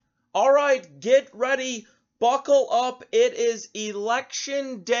All right, get ready, buckle up. It is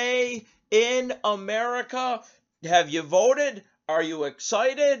election day in America. Have you voted? Are you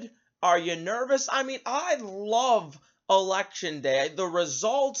excited? Are you nervous? I mean, I love election day. The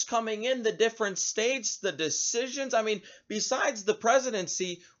results coming in, the different states, the decisions. I mean, besides the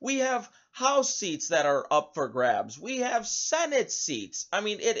presidency, we have House seats that are up for grabs. We have Senate seats. I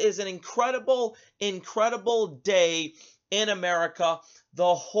mean, it is an incredible, incredible day in America.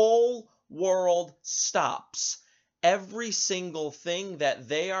 The whole world stops every single thing that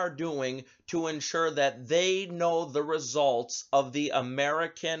they are doing to ensure that they know the results of the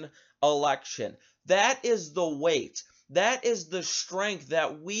American election. That is the weight. That is the strength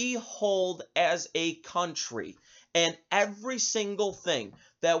that we hold as a country. And every single thing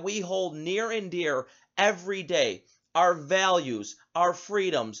that we hold near and dear every day, our values, our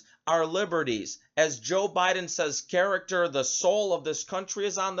freedoms, our liberties. As Joe Biden says, character, the soul of this country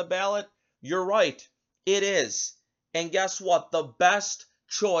is on the ballot. You're right. It is. And guess what? The best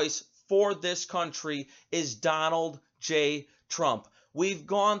choice for this country is Donald J. Trump. We've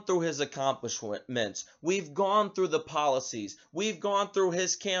gone through his accomplishments. We've gone through the policies. We've gone through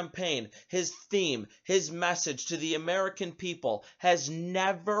his campaign. His theme, his message to the American people has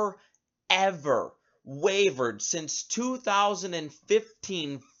never, ever wavered since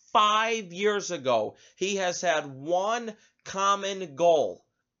 2015, 5 years ago. He has had one common goal: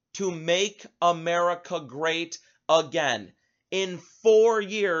 to make America great again. In 4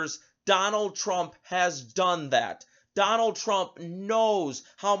 years, Donald Trump has done that. Donald Trump knows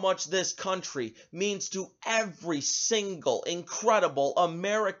how much this country means to every single incredible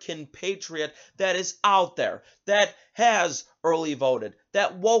American patriot that is out there, that has early voted,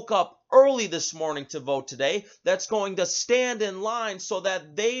 that woke up early this morning to vote today, that's going to stand in line so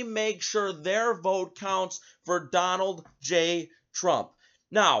that they make sure their vote counts for Donald J. Trump.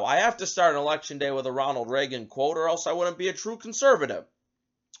 Now, I have to start an election day with a Ronald Reagan quote, or else I wouldn't be a true conservative.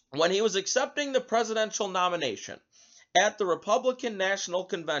 When he was accepting the presidential nomination at the Republican National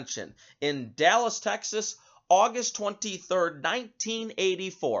Convention in Dallas, Texas, August 23rd,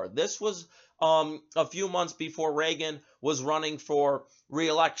 1984. This was a few months before Reagan was running for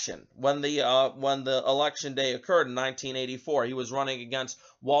re-election. When the election day occurred in 1984, he was running against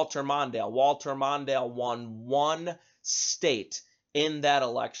Walter Mondale. Walter Mondale won one state in that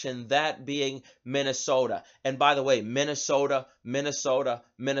election, that being Minnesota. And by the way, Minnesota, Minnesota,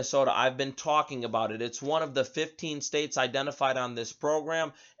 Minnesota, I've been talking about it. It's one of the 15 states identified on this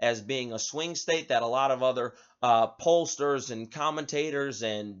program as being a swing state that a lot of other pollsters and commentators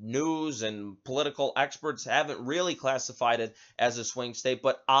and news and political experts haven't really classified it as a swing state.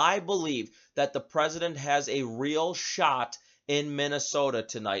 But I believe that the president has a real shot in Minnesota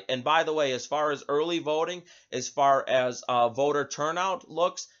tonight. And by the way, as far as early voting, as far as voter turnout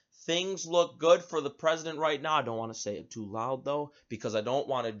looks, things look good for the president right now. I don't want to say it too loud though, because I don't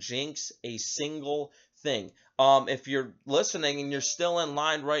want to jinx a single thing. If you're listening and you're still in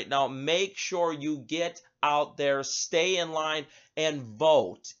line right now, make sure you get out there, stay in line, and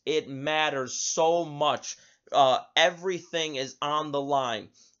vote. It matters so much. Everything is on the line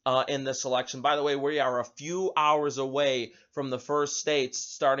in this election. By the way, we are a few hours away from the first states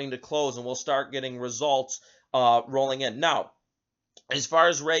starting to close, and we'll start getting results rolling in. Now, as far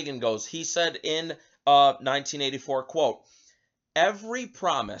as Reagan goes, he said in 1984, quote, "Every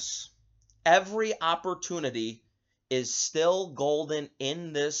promise, every opportunity is still golden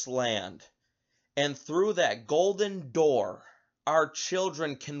in this land. And through that golden door, our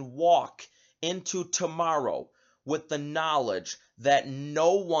children can walk into tomorrow with the knowledge that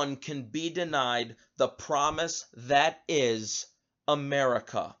no one can be denied the promise that is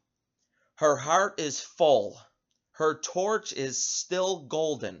America. Her heart is full. Her torch is still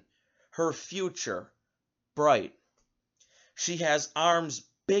golden. Her future bright. She has arms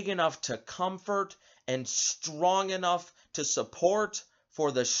big enough to comfort and strong enough to support,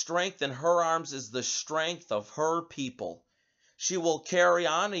 for the strength in her arms is the strength of her people. She will carry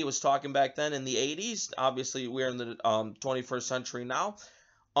on." He was talking back then in the 80s. Obviously, we're in the 21st century now.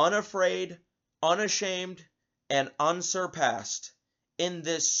 "Unafraid, unashamed, and unsurpassed. In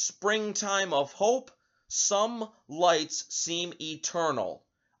this springtime of hope, some lights seem eternal.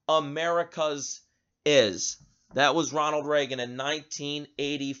 America's is." That was Ronald Reagan in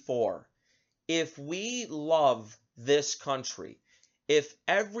 1984. If we love this country, if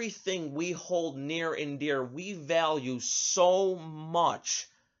everything we hold near and dear we value so much,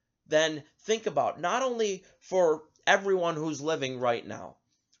 then think about not only for everyone who's living right now,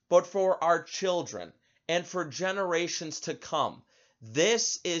 but for our children and for generations to come.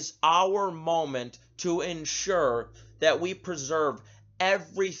 This is our moment to ensure that we preserve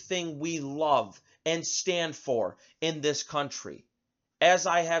everything we love and stand for in this country. As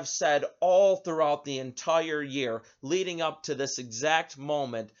I have said all throughout the entire year leading up to this exact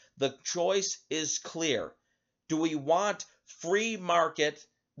moment, the choice is clear. Do we want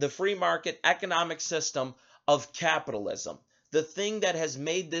the free market economic system of capitalism, the thing that has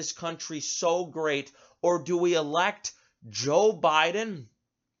made this country so great, or do we elect Joe Biden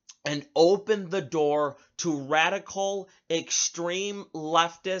and open the door to radical, extreme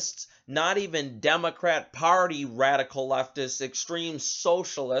leftists, not even Democrat Party radical leftists, extreme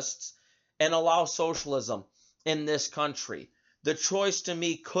socialists, and allow socialism in this country? The choice to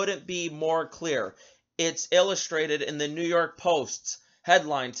me couldn't be more clear. It's illustrated in the New York Post's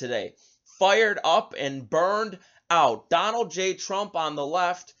headline today. Fired up and burned out. Donald J. Trump on the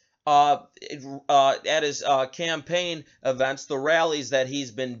left at his campaign events, the rallies that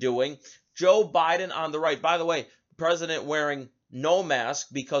he's been doing. Joe Biden on the right. By the way, the president wearing no mask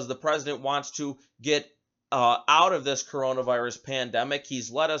because the president wants to get out of this coronavirus pandemic. He's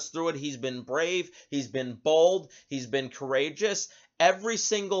led us through it. He's been brave. He's been bold. He's been courageous. Every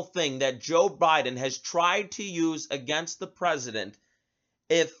single thing that Joe Biden has tried to use against the president,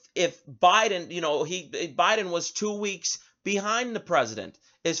 if Biden, Biden was 2 weeks behind the president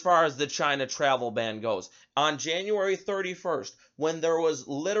as far as the China travel ban goes. On January 31st, when there was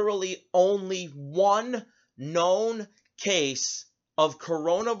literally only one known case of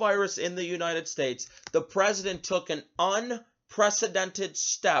coronavirus in the United States, the president took an unprecedented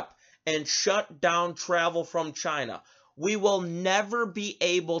step and shut down travel from China. We will never be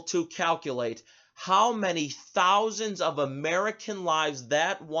able to calculate how many thousands of American lives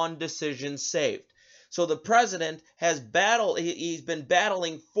that one decision saved. So the president has he's been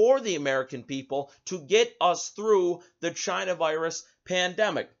battling for the American people to get us through the China virus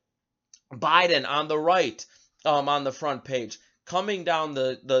pandemic. Biden on the right, on the front page, coming down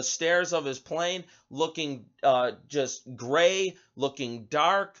the stairs of his plane, looking just gray, looking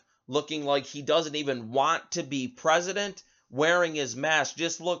dark, looking like he doesn't even want to be president, wearing his mask,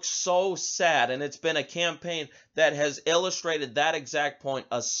 just looks so sad. And it's been a campaign that has illustrated that exact point.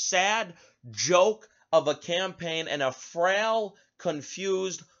 A sad joke of a campaign and a frail,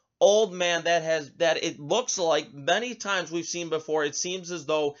 confused old man that it looks like many times we've seen before, it seems as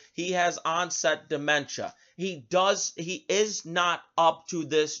though he has onset dementia. He is not up to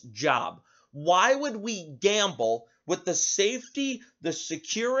this job. Why would we gamble with the safety, the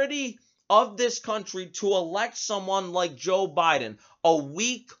security of this country to elect someone like Joe Biden, a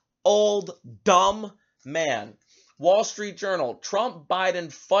weak, old, dumb man? Wall Street Journal, Trump,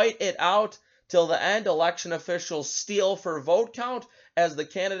 Biden fight it out till the end. Election officials steal for vote count as the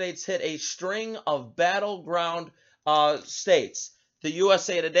candidates hit a string of battleground states. The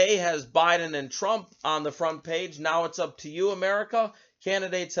USA Today has Biden and Trump on the front page. Now it's up to you, America.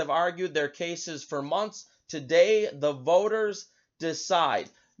 Candidates have argued their cases for months. Today, the voters decide.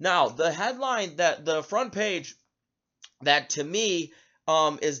 Now, the headline, that the front page that to me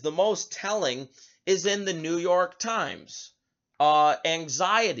is the most telling is in the New York Times.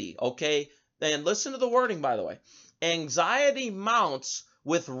 Anxiety, okay? And listen to the wording, by the way. Anxiety mounts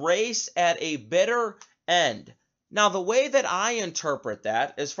with race at a bitter end. Now, the way that I interpret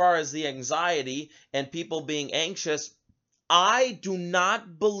that, as far as the anxiety and people being anxious, I do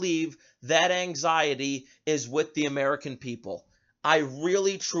not believe that anxiety is with the American people. I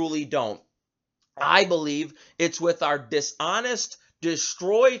really, truly don't. I believe it's with our dishonest,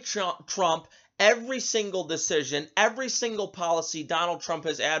 destroy Trump, every single decision, every single policy Donald Trump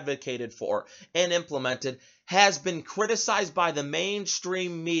has advocated for and implemented has been criticized by the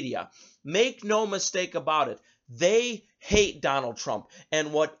mainstream media. Make no mistake about it. They hate Donald Trump.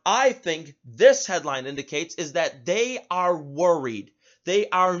 And what I think this headline indicates is that they are worried. They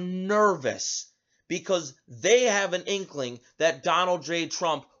are nervous because they have an inkling that Donald J.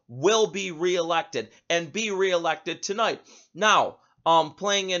 Trump will be reelected and be reelected tonight. Now,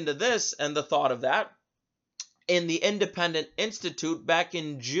 playing into this and the thought of that, in the Independent Institute back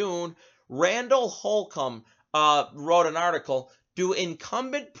in June, Randall Holcomb wrote an article, "Do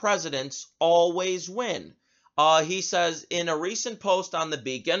Incumbent Presidents Always Win?" He says, in a recent post on the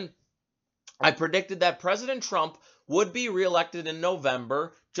Beacon, I predicted that President Trump would be reelected in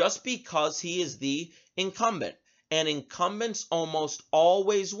November just because he is the incumbent, and incumbents almost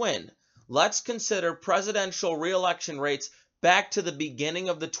always win. Let's consider presidential reelection rates back to the beginning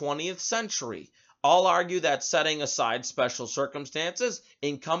of the 20th century. I'll argue that, setting aside special circumstances,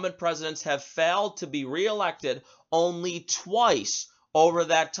 incumbent presidents have failed to be reelected only twice over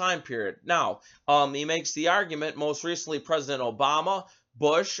that time period. Now, he makes the argument, most recently President Obama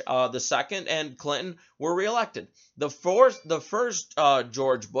Bush, the second, and Clinton were reelected. The first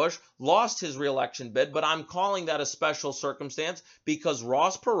George Bush lost his reelection bid, but I'm calling that a special circumstance because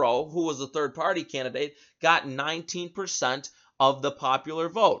Ross Perot, who was the third party candidate, got 19% of the popular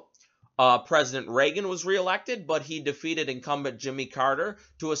vote. President Reagan was reelected, but he defeated incumbent Jimmy Carter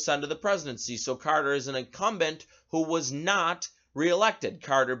to ascend to the presidency. So Carter is an incumbent who was not reelected.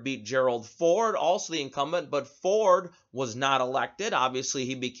 Carter beat Gerald Ford, also the incumbent, but Ford was not elected. Obviously,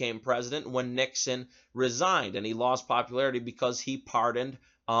 he became president when Nixon resigned, and he lost popularity because he pardoned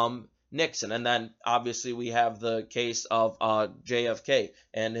Nixon. And then, obviously, we have the case of JFK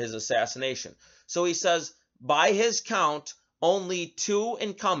and his assassination. So he says, by his count, only two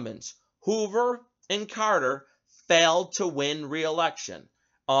incumbents, Hoover and Carter, failed to win re-election.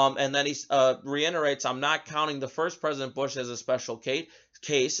 And then he reiterates, I'm not counting the first President Bush as a special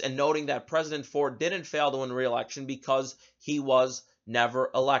case, and noting that President Ford didn't fail to win re-election because he was never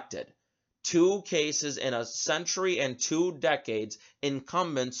elected. Two cases in a century and 2 decades,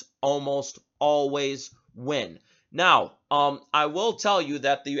 incumbents almost always win. Now, I will tell you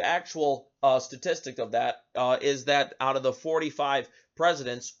that the actual statistic of that is that out of the 45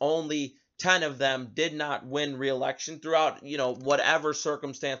 presidents, only 10 of them did not win re-election throughout, whatever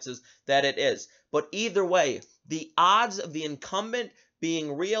circumstances that it is. But either way, the odds of the incumbent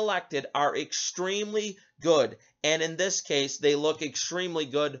being re-elected are extremely good. And in this case, they look extremely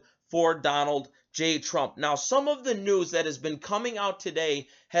good for Donald J. Trump. Now, some of the news that has been coming out today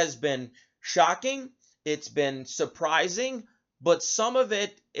has been shocking. It's been surprising, but some of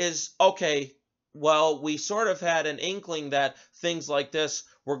it is, okay, well, we sort of had an inkling that things like this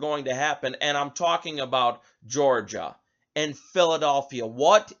were going to happen, and I'm talking about Georgia and Philadelphia.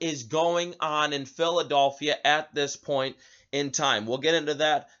 What is going on in Philadelphia at this point in time? We'll get into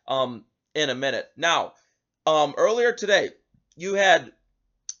that in a minute. Now, earlier today, you had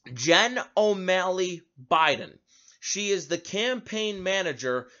Jen O'Malley Biden. She is the campaign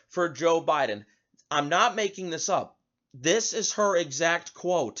manager for Joe Biden. I'm not making this up. This is her exact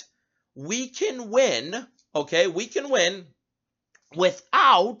quote. We can win, okay, we can win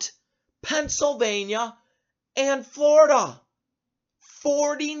without Pennsylvania and Florida.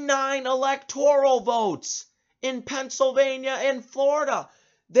 49 electoral votes in Pennsylvania and Florida.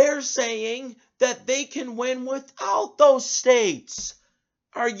 They're saying that they can win without those states.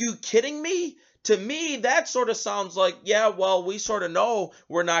 Are you kidding me? To me, that sort of sounds like, yeah, well, we sort of know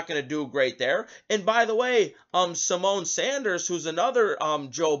we're not going to do great there. And by the way, Simone Sanders, who's another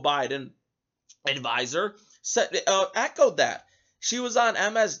Joe Biden advisor, echoed that. She was on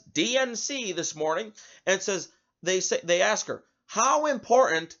MSDNC this morning and says they ask her, how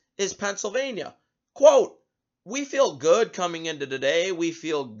important is Pennsylvania? Quote, we feel good coming into today. We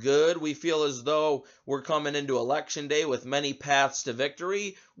feel good. We feel as though we're coming into election day with many paths to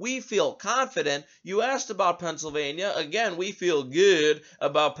victory. We feel confident. You asked about Pennsylvania. Again, we feel good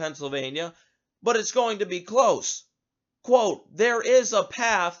about Pennsylvania, but it's going to be close. Quote, there is a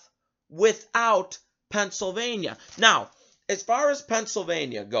path without Pennsylvania. Now, as far as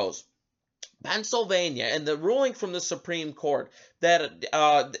Pennsylvania goes, Pennsylvania and the ruling from the Supreme Court that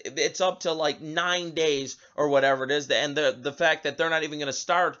it's up to like 9 days or whatever it is, and the fact that they're not even going to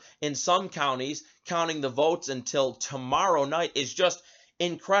start in some counties counting the votes until tomorrow night is just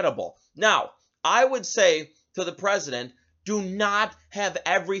incredible. Now, I would say to the president, do not have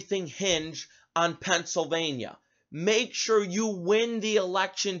everything hinge on Pennsylvania. Make sure you win the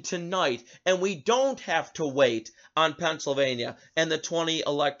election tonight, and we don't have to wait on Pennsylvania and the 20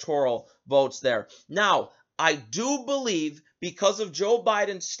 electoral votes there. Now, I do believe, because of Joe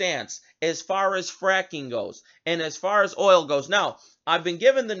Biden's stance as far as fracking goes and as far as oil goes. Now, I've been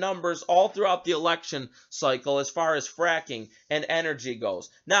given the numbers all throughout the election cycle as far as fracking and energy goes.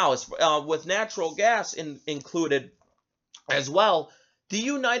 Now, with natural gas included as well, the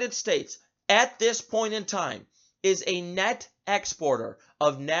United States at this point in time is a net exporter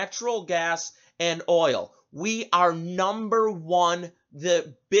of natural gas and oil. We are number one,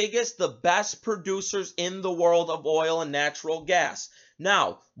 the biggest, the best producers in the world of oil and natural gas.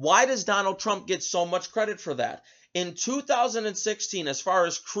 Now, why does Donald Trump get so much credit for that? In 2016, as far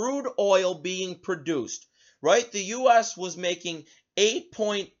as crude oil being produced, right, the U.S. was making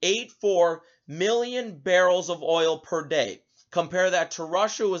 8.84 million barrels of oil per day. Compare that to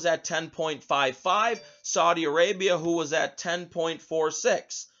Russia, who was at 10.55, Saudi Arabia, who was at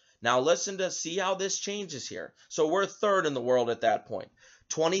 10.46. Now listen to see how this changes here. So we're third in the world at that point.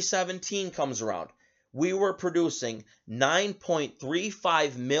 2017 comes around. We were producing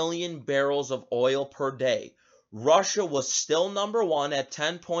 9.35 million barrels of oil per day. Russia was still number one at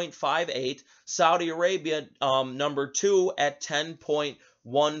 10.58. Saudi Arabia, number two at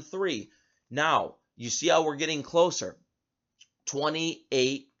 10.13. Now, you see how we're getting closer.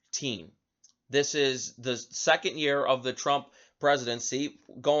 2018. This is the second year of the Trump presidency,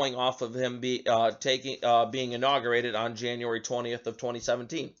 going off of him being inaugurated on January 20th of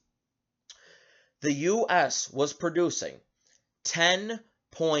 2017. The U.S. was producing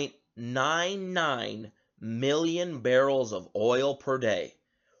 10.99 million barrels of oil per day.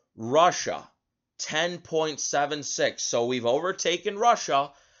 Russia, 10.76. So we've overtaken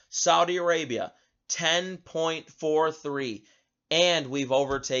Russia. Saudi Arabia, 10.43. And we've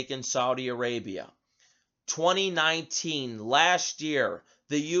overtaken Saudi Arabia. 2019, last year,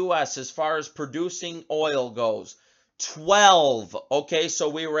 the U.S., as far as producing oil goes, 12. Okay, so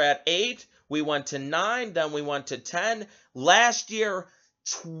we were at 8. We went to 9, then we went to 10. Last year,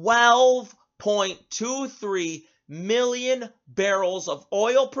 12.23 million barrels of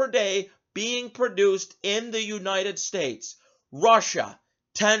oil per day being produced in the United States. Russia,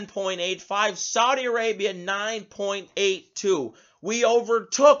 10.85. Saudi Arabia, 9.82. We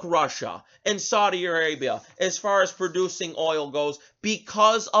overtook Russia and Saudi Arabia as far as producing oil goes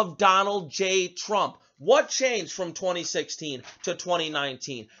because of Donald J. Trump. What changed from 2016 to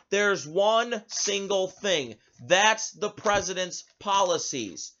 2019? There's one single thing. That's the president's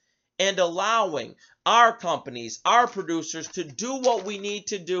policies and allowing our companies, our producers, to do what we need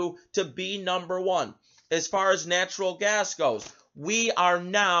to do to be number one. As far as natural gas goes, we are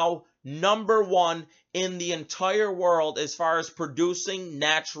now number one in the entire world as far as producing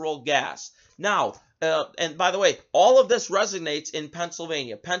natural gas. Now, and by the way, all of this resonates in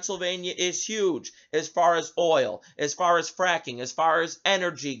Pennsylvania. Pennsylvania is huge as far as oil, as far as fracking, as far as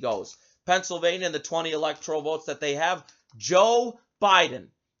energy goes. Pennsylvania and the 20 electoral votes that they have, Joe Biden,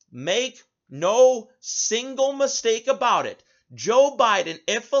 make no single mistake about it. Joe Biden,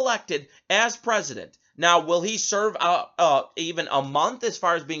 if elected as president, now will he serve even a month as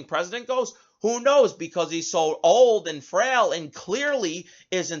far as being president goes? Who knows, because he's so old and frail and clearly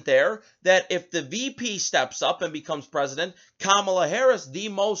isn't there that if the VP steps up and becomes president, Kamala Harris, the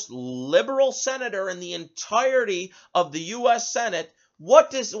most liberal senator in the entirety of the U.S. Senate,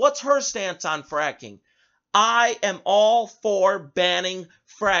 what's her stance on fracking? I am all for banning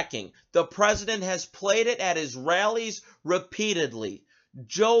fracking. The president has played it at his rallies repeatedly.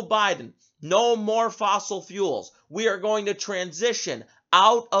 Joe Biden, no more fossil fuels. We are going to transition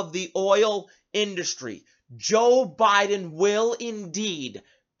out of the oil industry. Joe Biden will indeed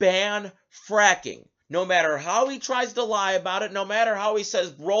ban fracking. No matter how he tries to lie about it, no matter how he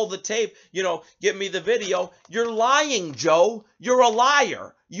says, roll the tape, give me the video, you're lying, Joe. You're a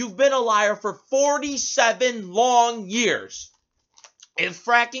liar. You've been a liar for 47 long years. If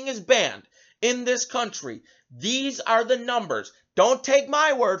fracking is banned in this country, these are the numbers. Don't take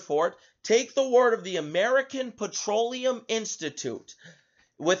my word for it. Take the word of the American Petroleum Institute.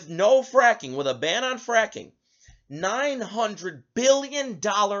 With no fracking, with a ban on fracking, $900 billion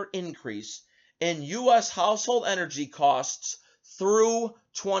increase in U.S. household energy costs through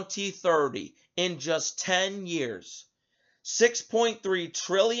 2030 in just 10 years. $6.3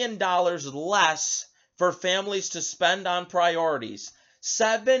 trillion less for families to spend on priorities.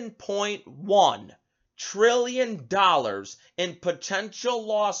 $7.1 trillion in potential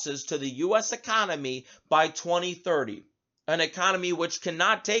losses to the U.S. economy by 2030. An economy which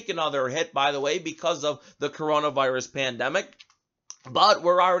cannot take another hit, by the way, because of the coronavirus pandemic. But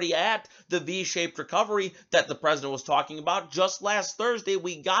we're already at the V-shaped recovery that the president was talking about. Just last Thursday,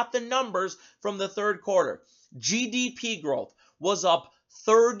 we got the numbers from the third quarter. GDP growth was up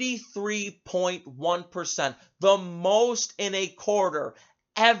 33.1%, the most in a quarter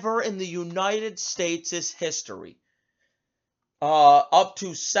ever in the United States' history. Up to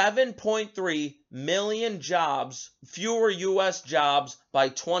 7.3 million jobs, fewer U.S. jobs by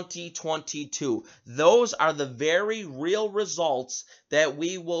 2022. Those are the very real results that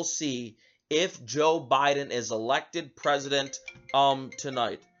we will see if Joe Biden is elected president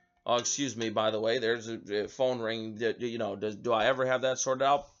tonight. Oh, excuse me, by the way, there's a phone ring. Do I ever have that sorted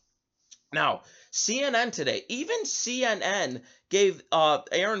out? Now, CNN today, even CNN gave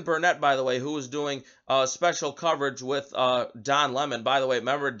Aaron Burnett, by the way, who was doing special coverage with Don Lemon. By the way,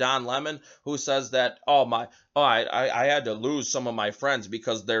 remember Don Lemon, who says that, I had to lose some of my friends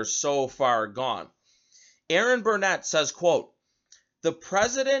because they're so far gone. Aaron Burnett says, quote, the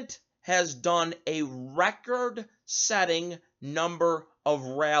president has done a record-setting number of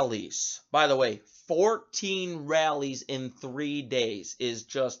rallies. By the way, 14 rallies in 3 days is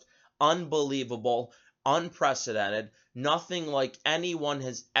just unbelievable, unprecedented, nothing like anyone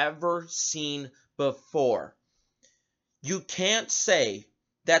has ever seen before. You can't say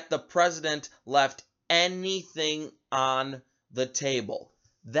that the president left anything on the table.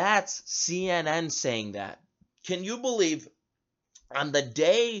 That's CNN saying that. Can you believe on the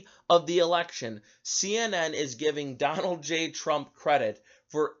day of the election, CNN is giving Donald J. Trump credit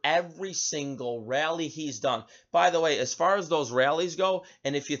for every single rally he's done? By the way, as far as those rallies go,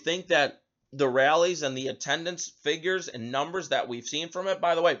 and if you think that the rallies and the attendance figures and numbers that we've seen from it,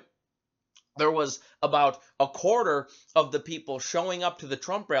 by the way, there was about a quarter of the people showing up to the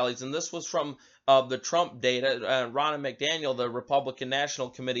Trump rallies, and this was from the Trump data. Ronna McDaniel, the Republican National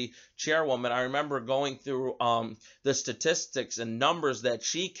Committee chairwoman, I remember going through the statistics and numbers that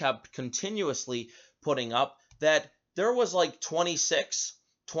she kept continuously putting up, that there was like 26,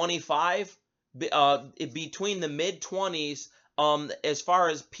 25, between the mid-20s, as far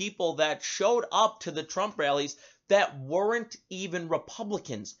as people that showed up to the Trump rallies that weren't even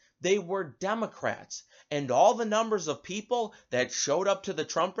Republicans. They were Democrats. And all the numbers of people that showed up to the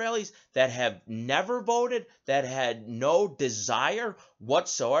Trump rallies that have never voted, that had no desire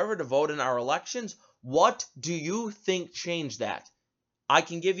whatsoever to vote in our elections, what do you think changed that? I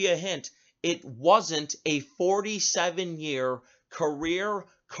can give you a hint. It wasn't a 47-year career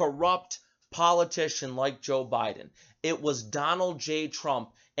corrupt politician like Joe Biden. It was Donald J. Trump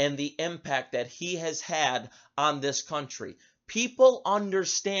and the impact that he has had on this country. People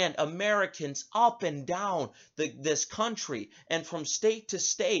understand, Americans up and down this country and from state to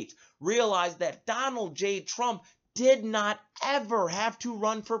state realize that Donald J. Trump did not ever have to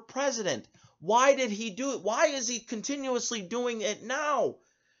run for president. Why did he do it? Why is he continuously doing it now?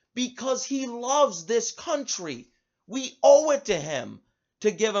 Because he loves this country. We owe it to him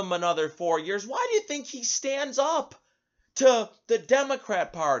to give him another 4 years. Why do you think he stands up to the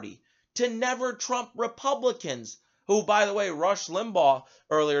Democrat Party, to never Trump Republicans? Who, by the way, Rush Limbaugh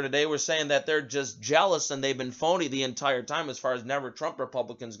earlier today was saying that they're just jealous and they've been phony the entire time as far as never Trump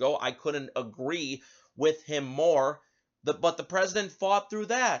Republicans go. I couldn't agree with him more. But the president fought through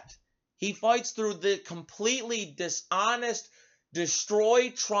that. He fights through the completely dishonest, destroy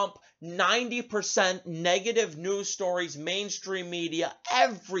Trump, 90% negative news stories, mainstream media,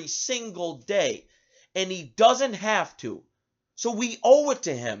 every single day. And he doesn't have to. So we owe it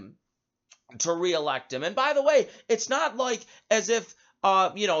to him to reelect him. And by the way, it's not like as if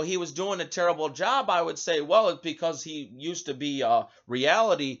he was doing a terrible job. I would say, well, it's because he used to be a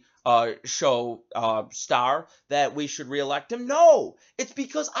reality show star that we should reelect him. No, it's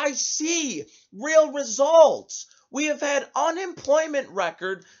because I see real results. We have had unemployment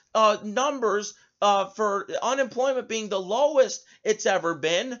record numbers for unemployment being the lowest it's ever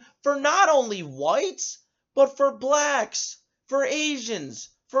been for not only whites, but for blacks, for Asians,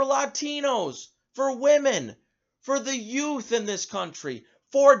 for Latinos, for women, for the youth in this country,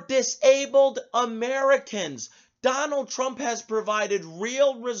 for disabled Americans. Donald Trump has provided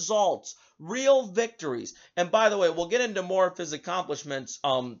real results, real victories. And by the way, we'll get into more of his accomplishments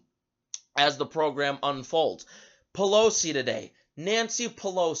as the program unfolds. Pelosi today, Nancy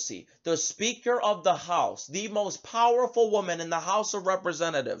Pelosi, the Speaker of the House, the most powerful woman in the House of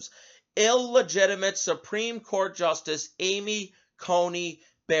Representatives, illegitimate Supreme Court Justice Amy Coney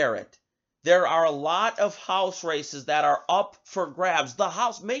Barrett. There are a lot of House races that are up for grabs. The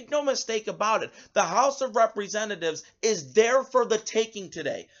House, make no mistake about it, the House of Representatives is there for the taking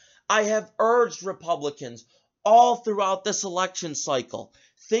today. I have urged Republicans all throughout this election cycle,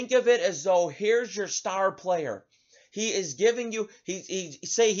 think of it as though here's your star player. He is giving you,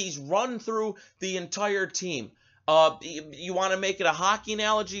 he's run through the entire team. You want to make it a hockey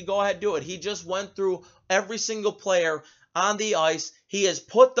analogy? Go ahead, do it. He just went through every single player on the ice. He has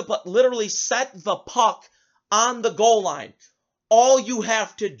literally set the puck on the goal line. All you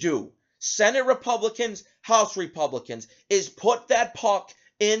have to do, Senate Republicans, House Republicans, is put that puck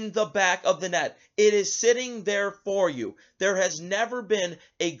in the back of the net. It is sitting there for you. There has never been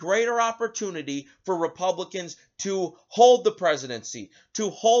a greater opportunity for Republicans to hold the presidency,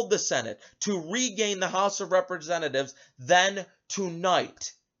 to hold the Senate, to regain the House of Representatives than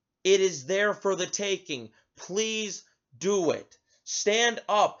tonight. It is there for the taking. Please do it. Stand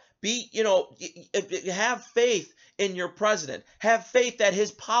up. Have faith in your president. Have faith that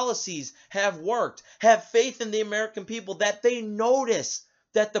his policies have worked. Have faith in the American people that they notice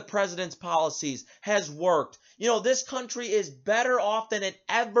that the president's policies has worked. This country is better off than it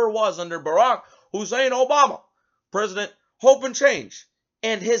ever was under Barack Hussein Obama, President Hope and Change,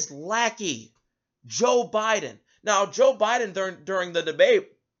 and his lackey, Joe Biden. Now, Joe Biden during the debate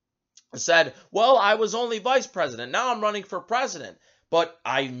said, well, I was only vice president. Now I'm running for president. But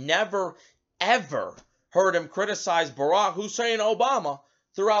I never, ever heard him criticize Barack Hussein Obama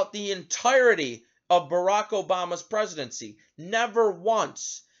throughout the entirety of Barack Obama's presidency. Never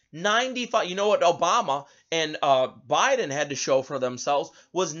once. 95, you know what Obama and Biden had to show for themselves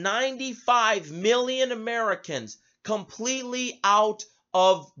was 95 million Americans completely out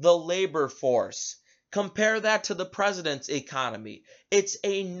of the labor force. Compare that to the president's economy. It's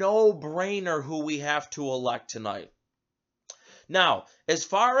a no-brainer who we have to elect tonight. Now, as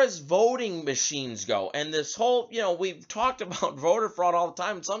far as voting machines go, and this whole, we've talked about voter fraud all the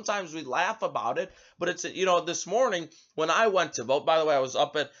time, and sometimes we laugh about it, but it's, this morning when I went to vote, by the way, I was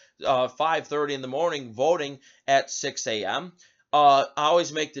up at 5:30 in the morning voting at 6 a.m. I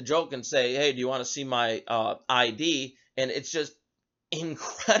always make the joke and say, hey, do you want to see my ID? And it's just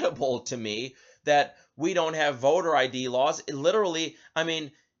incredible to me that we don't have voter ID laws. Literally, I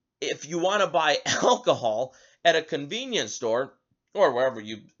mean, if you want to buy alcohol at a convenience store, or wherever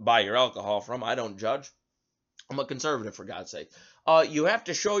you buy your alcohol from, I don't judge. I'm a conservative, for God's sake. You have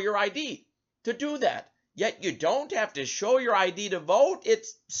to show your ID to do that. Yet you don't have to show your ID to vote.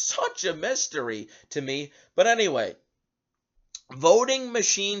 It's such a mystery to me. But anyway, voting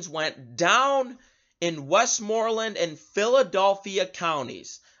machines went down in Westmoreland and Philadelphia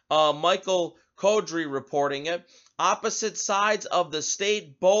counties. Michael Codry reporting it. Opposite sides of the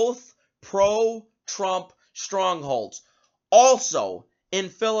state, both pro-Trump strongholds. Also, in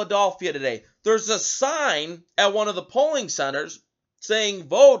Philadelphia today, there's a sign at one of the polling centers saying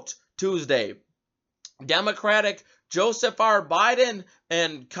vote Tuesday. Democratic Joseph R. Biden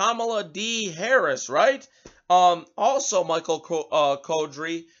and Kamala D. Harris, right? Also, Michael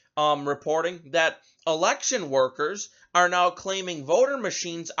Codry reporting that election workers are now claiming voter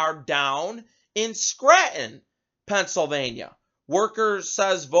machines are down in Scranton, Pennsylvania. Workers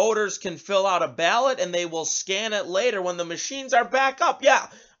says voters can fill out a ballot and they will scan it later when the machines are back up. Yeah,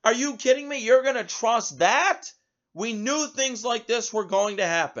 are you kidding me? You're going to trust that? We knew things like this were going to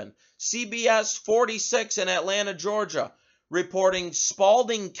happen. CBS 46 in Atlanta, Georgia, reporting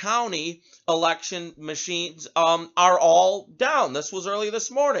Spalding County election machines are all down. This was early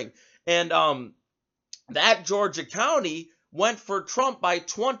this morning. And that Georgia county went for Trump by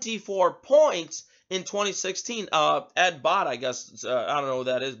 24 points in 2016. Ed Bott, I guess, I don't know who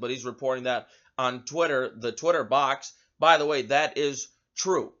that is, but he's reporting that on Twitter, the Twitter box. By the way, that is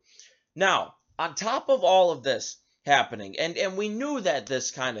true. Now, on top of all of this happening, and we knew that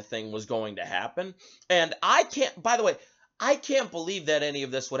this kind of thing was going to happen, and I can't believe that any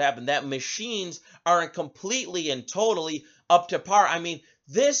of this would happen, that machines aren't completely and totally up to par. I mean,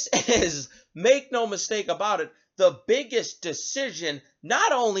 this is, make no mistake about it, the biggest decision,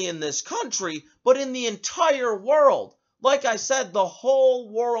 not only in this country, but in the entire world. Like I said, the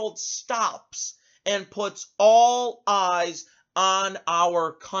whole world stops and puts all eyes on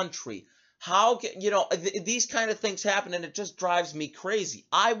our country. How can, these kind of things happen and it just drives me crazy.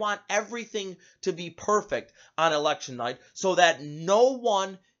 I want everything to be perfect on election night so that no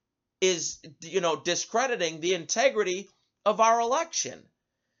one is, discrediting the integrity of our election.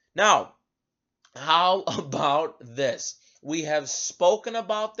 Now, how about this? We have spoken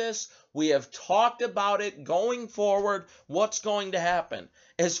about this. We have talked about it going forward. What's going to happen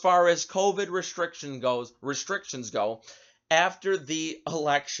as far as COVID restrictions go after the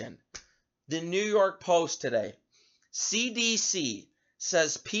election? The New York Post today. CDC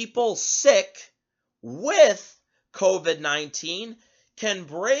says people sick with COVID-19 can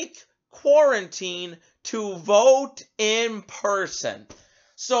break quarantine to vote in person.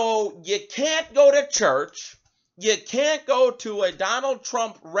 So you can't go to church, you can't go to a Donald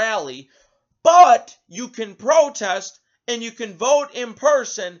Trump rally, but you can protest and you can vote in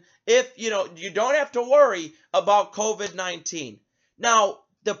person if, you don't have to worry about COVID-19. Now,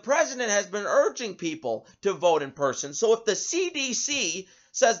 the president has been urging people to vote in person. So if the CDC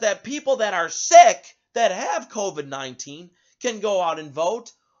says that people that are sick, that have COVID-19, can go out and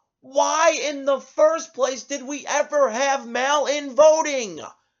vote, why in the first place did we ever have mail-in voting?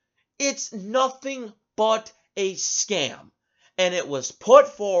 It's nothing but a scam. And it was put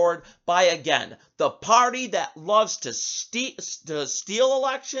forward by, again, the party that loves to steal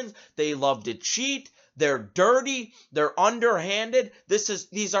elections. They love to cheat. They're dirty. They're underhanded.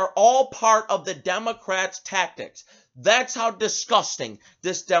 These are all part of the Democrats' tactics. That's how disgusting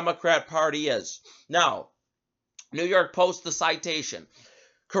this Democrat Party is. Now, New York Post, the citation.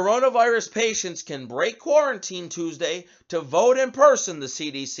 Coronavirus patients can break quarantine Tuesday to vote in person, the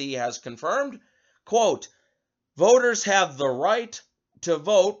CDC has confirmed. Quote, voters have the right to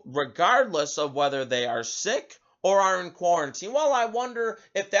vote regardless of whether they are sick or are in quarantine. Well, I wonder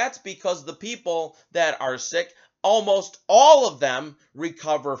if that's because the people that are sick, almost all of them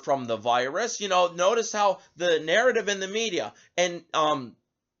recover from the virus. Notice how the narrative in the media, and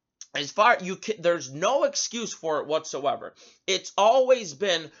there's no excuse for it whatsoever. It's always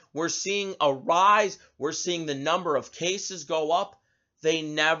been, we're seeing a rise, we're seeing the number of cases go up. They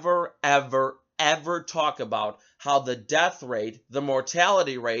never ever talk about how the death rate, the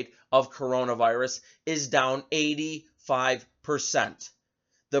mortality rate of coronavirus is down 85%.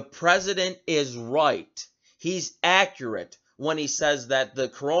 The president is right. He's accurate when he says that the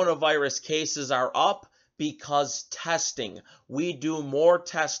coronavirus cases are up because testing. We do more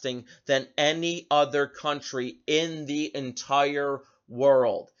testing than any other country in the entire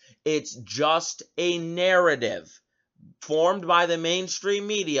world. It's just a narrative formed by the mainstream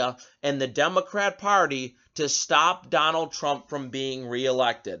media and the Democrat Party to stop Donald Trump from being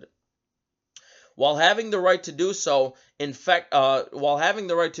reelected. While having the right to do so,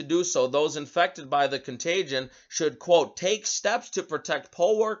 those infected by the contagion should, quote, take steps to protect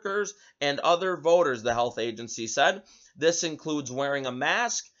poll workers and other voters, the health agency said. This includes wearing a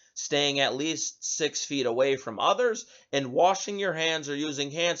mask, staying at least 6 feet away from others, and washing your hands or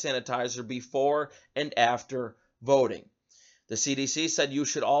using hand sanitizer before and after voting. The CDC said you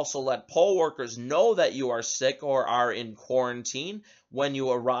should also let poll workers know that you are sick or are in quarantine when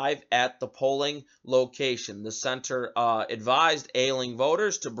you arrive at the polling location. The center advised ailing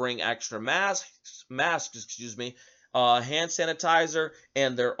voters to bring extra masks, hand sanitizer,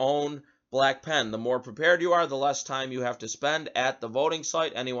 and their own black pen. The more prepared you are, the less time you have to spend at the voting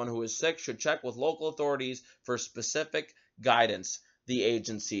site. Anyone who is sick should check with local authorities for specific guidance, the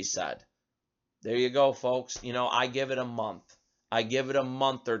agency said. There you go, folks. I give it a month. I give it a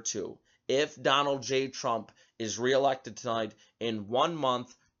month or two. If Donald J. Trump is reelected tonight, in 1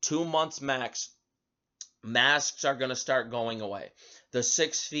 month, 2 months max, masks are going to start going away. The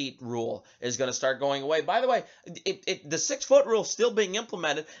 6 feet rule is going to start going away. By the way, the 6 foot rule is still being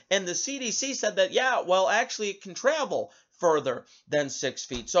implemented, and the CDC said that, actually it can travel further than 6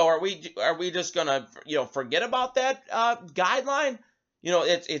 feet. So are we just going to forget about that guideline?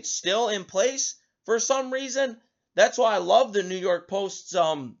 It's still in place for some reason. That's why I love the New York Post's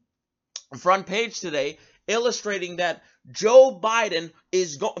front page today, illustrating that Joe Biden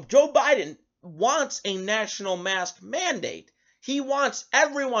wants a national mask mandate. He wants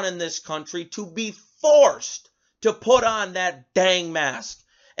everyone in this country to be forced to put on that dang mask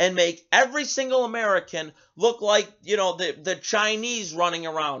and make every single American look like, the Chinese running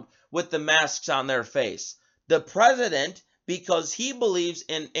around with the masks on their face. The president, because he believes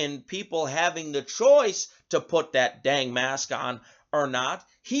in people having the choice to put that dang mask on or not,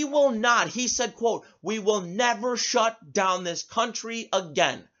 he will not. He said, quote, we will never shut down this country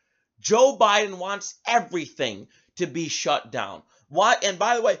again. Joe Biden wants everything to be shut down. Why? And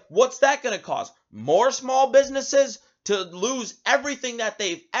by the way, what's that going to cause? More small businesses to lose everything that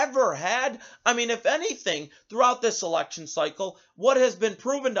they've ever had? I mean, if anything, throughout this election cycle, what has been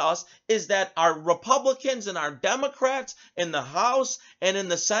proven to us is that our Republicans and our Democrats in the House and in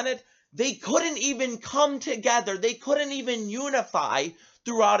the Senate, they couldn't even come together. They couldn't even unify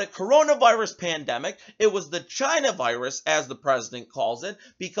throughout a coronavirus pandemic. It was the China virus, as the president calls it,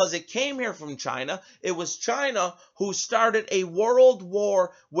 because it came here from China. It was China who started a world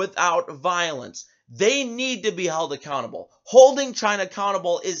war without violence. They need to be held accountable. Holding China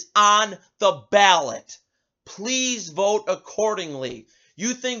accountable is on the ballot. Please vote accordingly.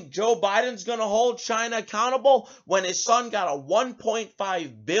 You think Joe Biden's going to hold China accountable when his son got a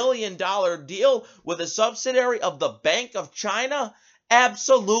 $1.5 billion deal with a subsidiary of the Bank of China?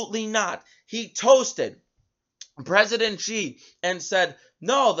 Absolutely not. He toasted President Xi and said,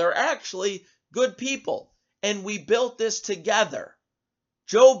 no, they're actually good people, and we built this together.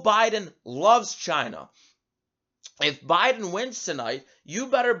 Joe Biden loves China. If Biden wins tonight, you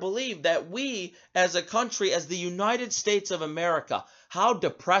better believe that we, as a country, as the United States of America, how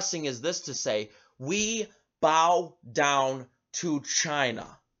depressing is this to say, we bow down to China.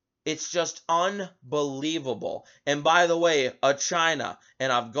 It's just unbelievable. And by the way, China,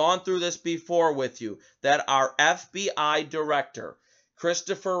 and I've gone through this before with you, that our FBI director,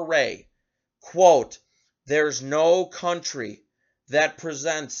 Christopher Wray, quote, there's no country that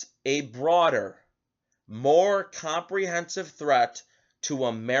presents a broader, more comprehensive threat to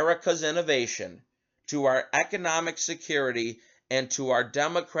America's innovation, to our economic security, and to our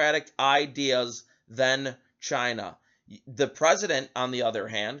democratic ideas than China. The president, on the other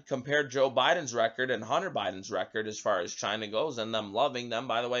hand, compared Joe Biden's record and Hunter Biden's record as far as China goes and them loving them.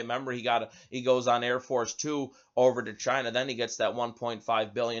 By the way, remember he goes on Air Force 2 over to China. Then he gets that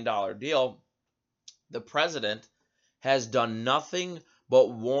 $1.5 billion deal. The president has done nothing but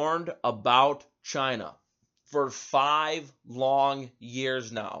warned about China for 5 long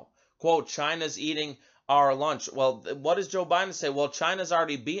years now. Quote, China's eating our lunch. Well, what does Joe Biden say? Well, China's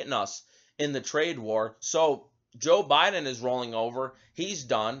already beaten us in the trade war. So Joe Biden is rolling over. He's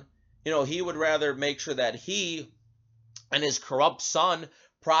done. He would rather make sure that he and his corrupt son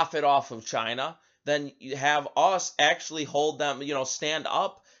profit off of China than you have us actually hold them, stand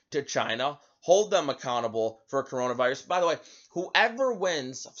up to China, hold them accountable for coronavirus. By the way, whoever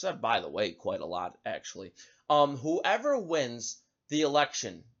wins, I've said by the way quite a lot actually, whoever wins the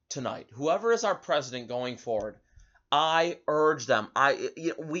election tonight, whoever is our president going forward, I urge them,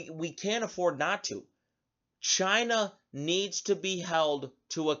 we can't afford not to. China needs to be held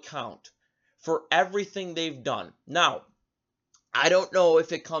to account for everything they've done. Now, I don't know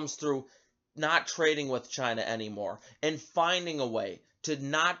if it comes through not trading with China anymore and finding a way to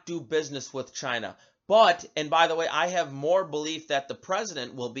not do business with China. But, and by the way, I have more belief that the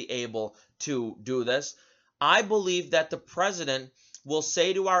president will be able to do this. I believe that the president will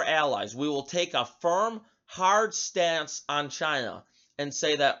say to our allies, we will take a firm, hard stance on China and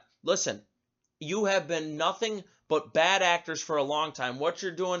say that, listen, you have been nothing but bad actors for a long time. What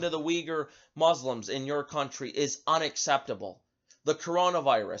you're doing to the Uyghur Muslims in your country is unacceptable. The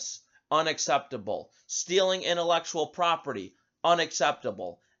coronavirus, unacceptable. Stealing intellectual property,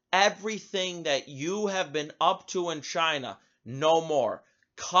 unacceptable. Everything that you have been up to in China, no more.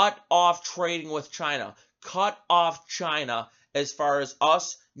 Cut off trading with China. Cut off China as far as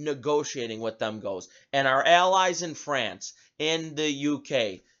us negotiating with them goes. And our allies in France, in the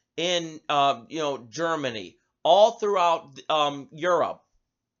UK, in Germany, all throughout Europe,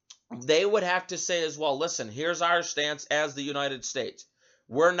 they would have to say as well, listen, here's our stance as the United States.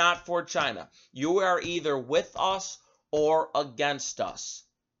 We're not for China. You are either with us or against us.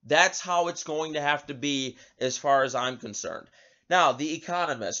 That's how it's going to have to be as far as I'm concerned. Now, The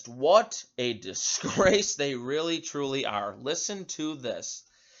Economist, what a disgrace they really truly are. Listen to this.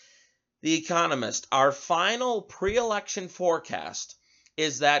 The Economist, our final pre-election forecast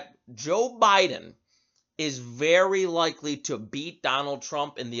is that Joe Biden is very likely to beat Donald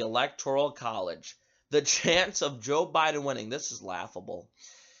Trump in the Electoral College. The chance of Joe Biden winning, this is laughable,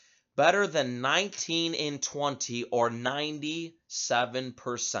 better than 19 in 20 or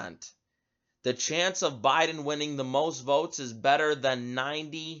 97%. The chance of Biden winning the most votes is better than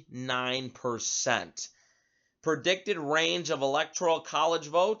 99%. Predicted range of Electoral College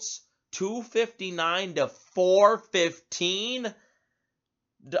votes, 259 to 415.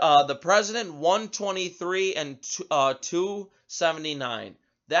 The president, 123 and 279.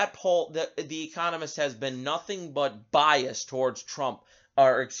 That poll, the Economist has been nothing but biased towards towards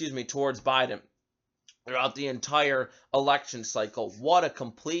Biden throughout the entire election cycle. What a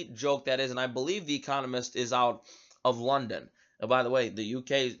complete joke that is. And I believe The Economist is out of London. And by the way, the UK,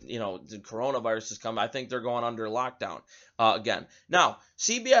 the coronavirus has come. I think they're going under lockdown again. Now,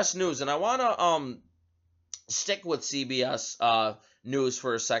 CBS News, and I want to stick with CBS News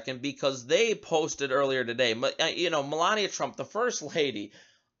for a second because they posted earlier today, Melania Trump, the First Lady,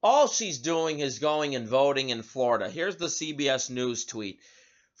 all she's doing is going and voting in Florida. Here's the CBS News tweet.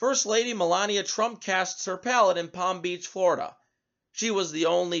 First Lady Melania Trump casts her ballot in Palm Beach, Florida. She was the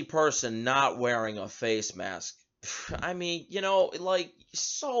only person not wearing a face mask. I mean,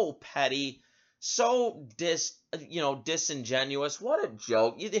 so petty, so disingenuous. What a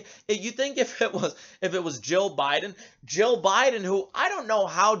joke. You think if it was Jill Biden, who I don't know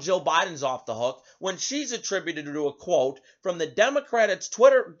how Jill Biden's off the hook when she's attributed to a quote from the Democrats'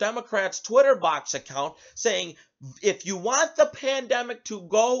 Twitter box account saying, if you want the pandemic to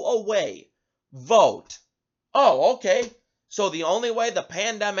go away, vote. Oh, okay. So the only way the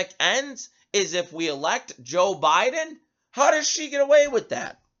pandemic ends is if we elect Joe Biden? How does she get away with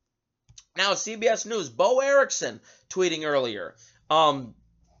that? Now, CBS News, Bo Erickson tweeting earlier,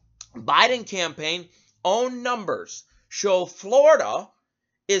 Biden campaign own numbers show Florida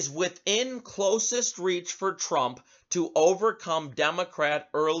is within closest reach for Trump to overcome Democrat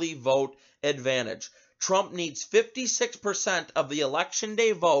early vote advantage. Trump needs 56% of the election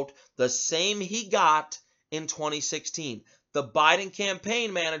day vote, the same he got in 2016. The Biden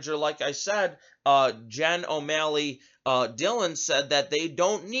campaign manager, like I said, Jen O'Malley Dillon, said that they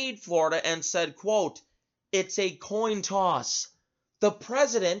don't need Florida and said, quote, it's a coin toss. The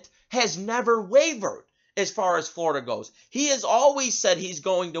president has never wavered as far as Florida goes. He has always said he's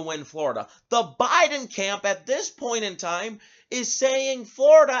going to win Florida. The Biden camp at this point in time is saying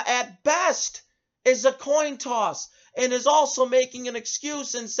Florida at best is a coin toss and is also making an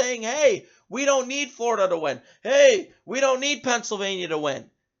excuse and saying, hey, we don't need Florida to win. Hey, we don't need Pennsylvania to win.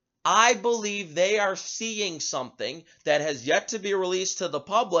 I believe they are seeing something that has yet to be released to the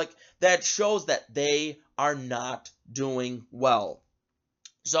public that shows that they are not doing well.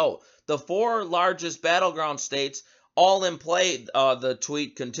 So, The 4 largest battleground states all in play, the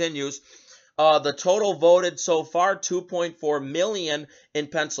tweet continues. The total voted so far, 2.4 million in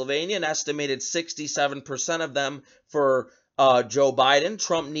Pennsylvania, an estimated 67% of them for Joe Biden.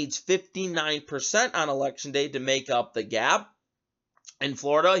 Trump needs 59% on election day to make up the gap. In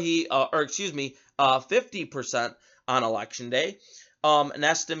Florida, 50% on election day. An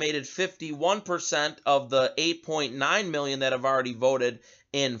estimated 51% of the 8.9 million that have already voted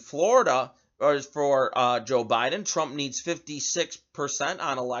in Florida is for Joe Biden. Trump needs 56%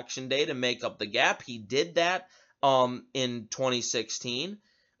 on election day to make up the gap. He did that in 2016.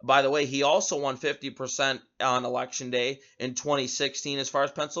 By the way, he also won 50% on election day in 2016 as far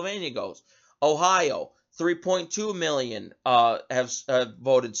as Pennsylvania goes. Ohio, 3.2 million have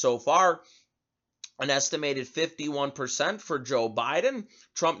voted so far. An estimated 51% for Joe Biden.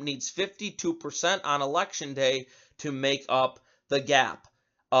 Trump needs 52% on election day to make up the gap.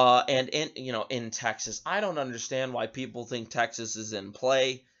 And in Texas, I don't understand why people think Texas is in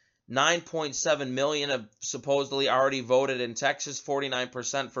play. 9.7 million have supposedly already voted in Texas,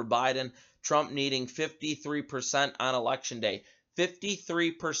 49% for Biden. Trump needing 53% on election day.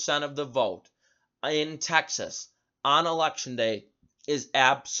 53% of the vote in Texas on election day is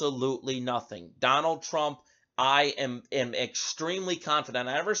absolutely nothing. Donald Trump, I am extremely confident.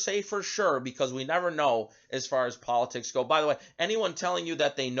 I never say for sure because we never know as far as politics go. By the way, anyone telling you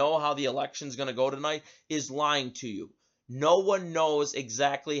that they know how the election's going to go tonight is lying to you. No one knows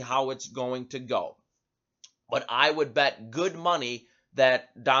exactly how it's going to go. But I would bet good money that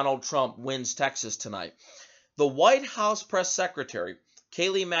Donald Trump wins Texas tonight. The White House press secretary,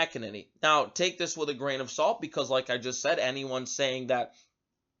 Kayleigh McEnany. Now, take this with a grain of salt because, like I just said, anyone saying that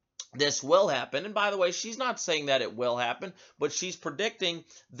this will happen, and by the way, she's not saying that it will happen, but she's predicting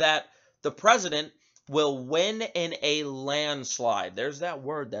that the president will win in a landslide. There's that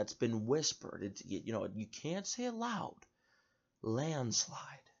word that's been whispered. You can't say it loud. Landslide.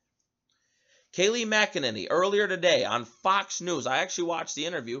 Kayleigh McEnany, earlier today on Fox News, I actually watched the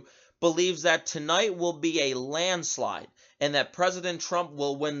interview, believes that tonight will be a landslide and that President Trump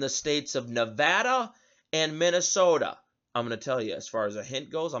will win the states of Nevada and Minnesota. I'm going to tell you, as far as a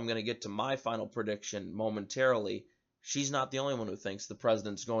hint goes, I'm going to get to my final prediction momentarily. She's not the only one who thinks the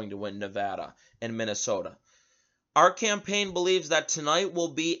president's going to win Nevada and Minnesota. Our campaign believes that tonight will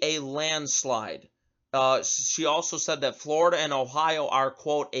be a landslide. She also said that Florida and Ohio are,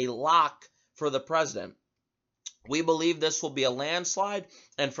 quote, a lock for the president. We believe this will be a landslide,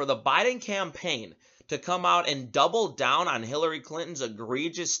 and for the Biden campaign to come out and double down on Hillary Clinton's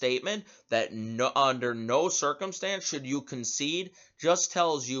egregious statement that under no circumstance should you concede just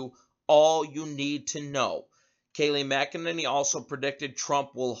tells you all you need to know. Kayleigh McEnany also predicted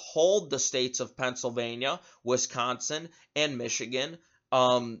Trump will hold the states of Pennsylvania, Wisconsin, and Michigan,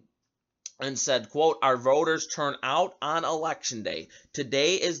 and said, quote, our voters turn out on election day.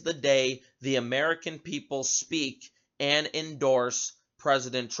 Today is the day the American people speak and endorse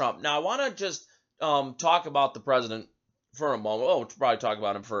President Trump. Now, I want to just talk about the president for a moment. We'll probably talk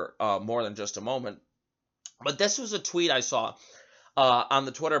about him for more than just a moment. But this was a tweet I saw on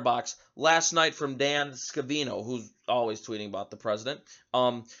the Twitter box last night from Dan Scavino, who's always tweeting about the president.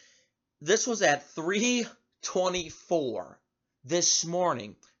 This was at 3:24 this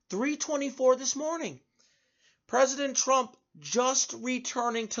morning. 3:24 this morning. President Trump just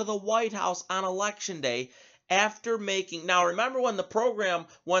returning to the White House on election day after making... Now, remember when the program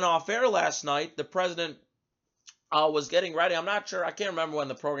went off air last night, the president was getting ready. I'm not sure. I can't remember when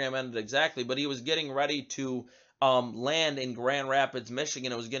the program ended exactly, but he was getting ready to land in Grand Rapids,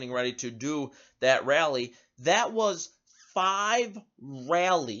 Michigan. It was getting ready to do that rally. That was 5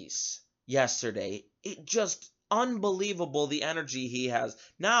 rallies yesterday. It just... unbelievable the energy he has.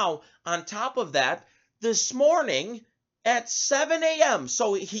 Now, on top of that, this morning at 7 a.m.,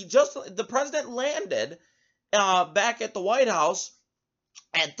 so the president landed back at the White House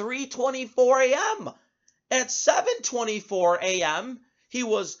at 3:24 a.m. At 7:24 a.m., he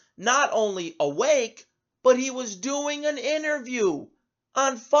was not only awake, but he was doing an interview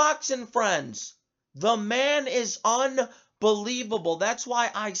on Fox and Friends. The man is unbelievable. That's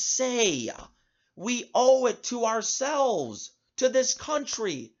why I say... we owe it to ourselves, to this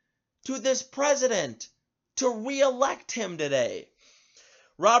country, to this president, to re-elect him today.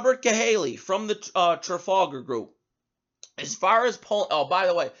 Robert Cahaly from the Trafalgar Group. As far as poll, oh, by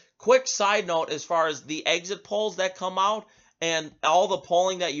the way, quick side note, as far as the exit polls that come out and all the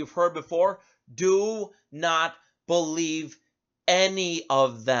polling that you've heard before, do not believe any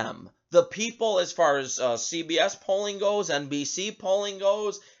of them. The people, as far as CBS polling goes, NBC polling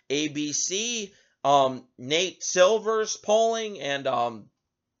goes, ABC, Nate Silver's polling, and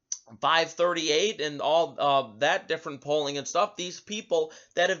 538 and all that different polling and stuff, these people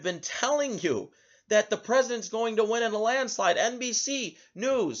that have been telling you that the president's going to win in a landslide. NBC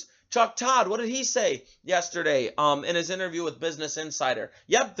News, Chuck Todd, what did he say yesterday in his interview with Business Insider?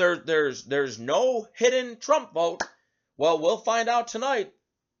 Yep, there's no hidden Trump vote. Well, we'll find out tonight.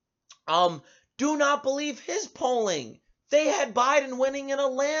 Do not believe his polling. They had Biden winning in a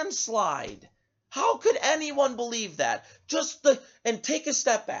landslide. How could anyone believe that? And take a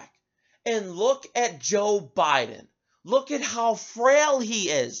step back and look at Joe Biden. Look at how frail he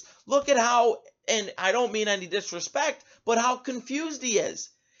is. Look at how, and I don't mean any disrespect, but how confused he is.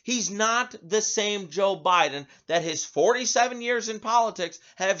 He's not the same Joe Biden that his 47 years in politics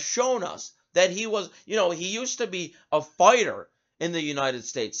have shown us that he was. He used to be a fighter in the United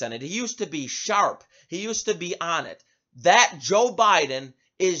States Senate. He used to be sharp. He used to be on it. That Joe Biden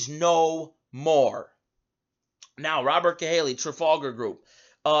is no more. Now, Robert Cahaly, Trafalgar Group,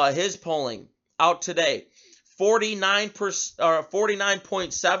 his polling out today,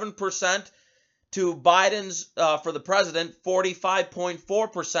 49.7% to Biden's for the president,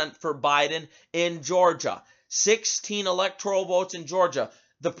 45.4% for Biden in Georgia. 16 electoral votes in Georgia.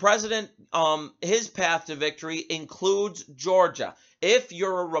 The president, his path to victory includes Georgia. If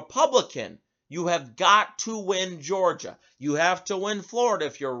you're a Republican, you have got to win Georgia. You have to win Florida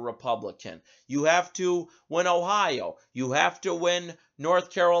if you're a Republican. You have to win Ohio. You have to win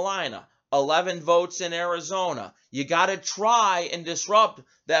North Carolina. 11 votes in Arizona. You got to try and disrupt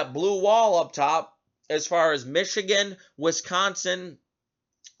that blue wall up top as far as Michigan, Wisconsin,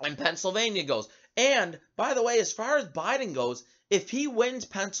 and Pennsylvania goes. And, by the way, as far as Biden goes, if he wins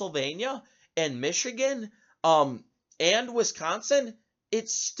Pennsylvania and Michigan and Wisconsin,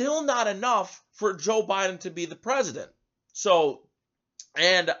 it's still not enough for Joe Biden to be the president. So,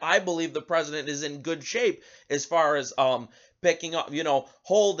 and I believe the president is in good shape as far as picking up,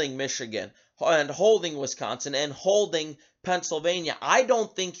 holding Michigan and holding Wisconsin and holding Pennsylvania. I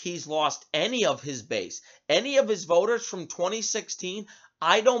don't think he's lost any of his base. Any of his voters from 2016,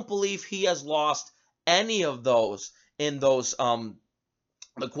 I don't believe he has lost any of those in those, the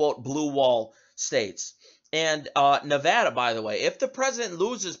quote, blue wall states. And Nevada, by the way, if the president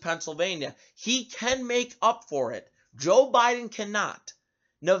loses Pennsylvania, he can make up for it. Joe Biden cannot.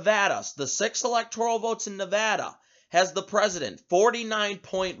 Nevada, the 6 electoral votes in Nevada, has the president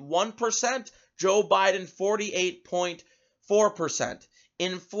 49.1%, Joe Biden 48.4%.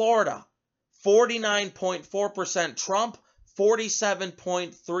 In Florida, 49.4% Trump,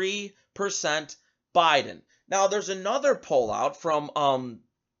 47.3% Biden. Now, there's another poll out from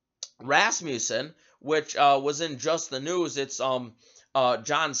Rasmussen, which was in Just the News. It's John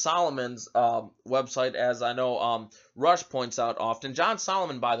Solomon's website, as I know Rush points out often. John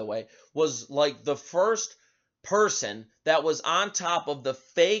Solomon, by the way, was like the first person that was on top of the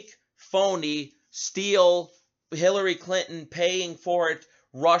fake, phony, steal, Hillary Clinton paying for it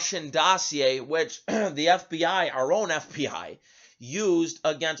Russian dossier, which the FBI, our own FBI, used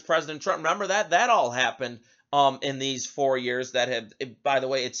against President Trump. Remember that? That all happened in these 4 years that have, by the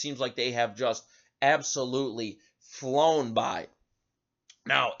way, it seems like they have just absolutely flown by.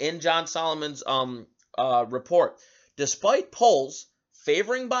 Now, in John Solomon's report, despite polls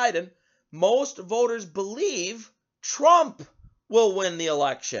favoring Biden, most voters believe Trump will win the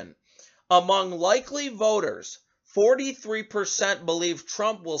election. Among likely voters, 43% believe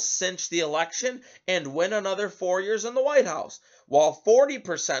Trump will cinch the election and win another 4 years in the White House, while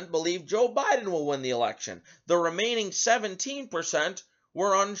 40% believe Joe Biden will win the election. The remaining 17%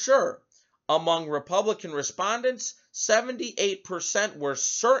 were unsure. Among Republican respondents, 78% were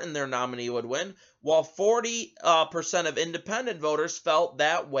certain their nominee would win, while 40% of independent voters felt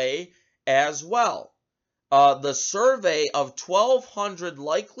that way as well. The survey of 1,200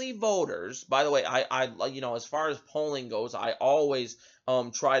 likely voters, by the way, I as far as polling goes, I always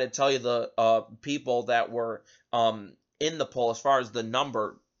try to tell you the people that were in the poll as far as the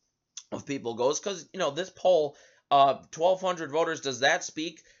number of people goes, because, this poll, 1,200 voters, does that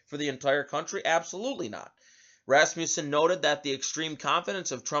speak for the entire country? Absolutely not. Rasmussen noted that the extreme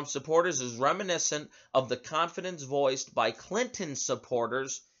confidence of Trump supporters is reminiscent of the confidence voiced by Clinton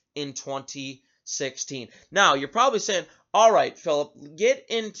supporters in 2016. Now, you're probably saying, all right, Philip, get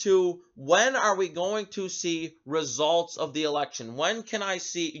into when are we going to see results of the election? When can I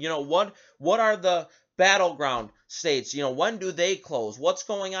see, what are the battleground states? When do they close? What's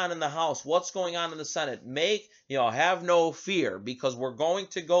going on in the House? What's going on in the Senate? Have no fear, because we're going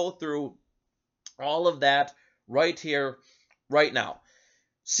to go through all of that right here, right now.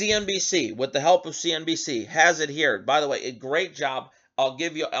 CNBC, with the help of CNBC, has it here. By the way, a great job. I'll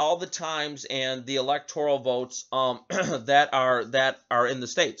give you all the times and the electoral votes that are in the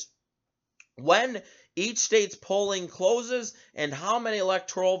states. when each state's polling closes and how many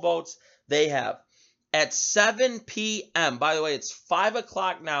electoral votes they have. At 7 p.m., by the way, it's 5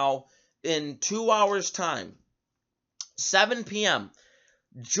 o'clock now, in 2 hours' time, 7 p.m.,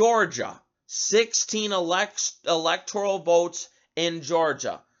 Georgia, 16 electoral votes in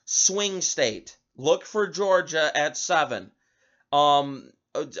Georgia. Swing state. Look for Georgia at 7.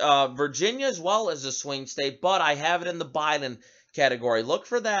 Virginia as well as a swing state, but I have it in the Biden category. Look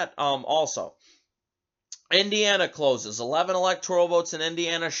for that also. Indiana closes. 11 electoral votes in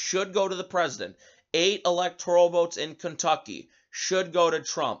Indiana should go to the president. 8 electoral votes in Kentucky should go to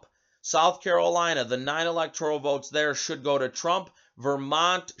Trump. South Carolina, the 9 electoral votes there should go to Trump.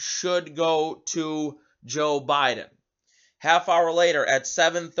 Vermont should go to Joe Biden. Half hour later at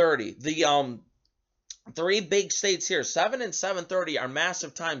 7:30, the 3 big states here, 7 and 7:30 are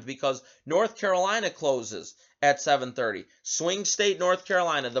massive times because North Carolina closes at 7:30. Swing state North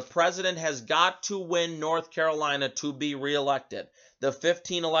Carolina. The president has got to win North Carolina to be reelected. The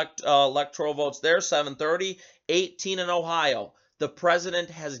 15 electoral votes there, 7:30. 18 in Ohio. The president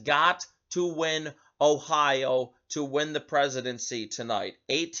has got to win Ohio to win the presidency tonight.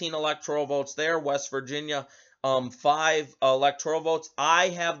 18 electoral votes there. West Virginia, 5 electoral votes. I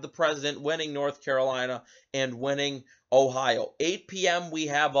have the president winning North Carolina and winning Ohio. 8 p.m. we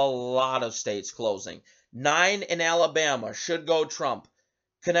have a lot of states closing. 9 in Alabama should go Trump.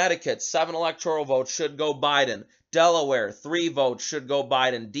 Connecticut, 7 electoral votes should go Biden. Delaware, 3 votes should go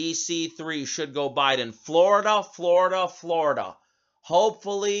Biden. D.C., 3 should go Biden. Florida.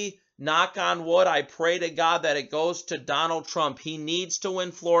 Hopefully, knock on wood, I pray to God that it goes to Donald Trump. He needs to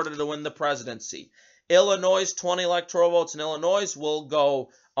win Florida to win the presidency. Illinois, 20 electoral votes in Illinois will go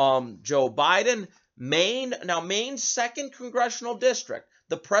Joe Biden. Maine, now Maine's 2nd congressional district.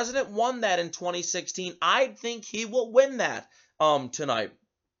 The president won that in 2016. I think he will win that tonight.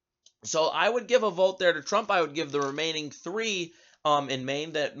 So I would give a vote there to Trump. I would give the remaining 3 in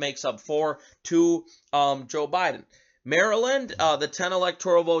Maine, that makes up 4, to Joe Biden. Maryland, the 10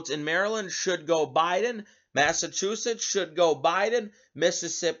 electoral votes in Maryland should go Biden. Massachusetts should go Biden.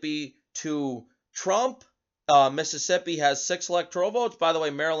 Mississippi to Trump. Mississippi has 6 electoral votes. By the way,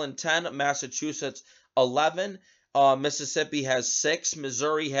 Maryland 10, Massachusetts 11. Mississippi has 6.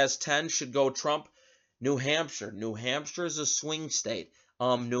 Missouri has 10. Should go Trump. New Hampshire. New Hampshire is a swing state.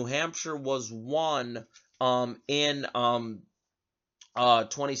 New Hampshire was won in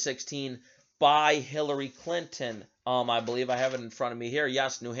 2016 by Hillary Clinton. I believe I have it in front of me here.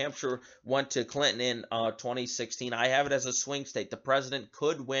 Yes, New Hampshire went to Clinton in 2016. I have it as a swing state. The president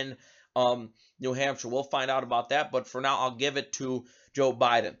could win New Hampshire. We'll find out about that, but for now, I'll give it to Joe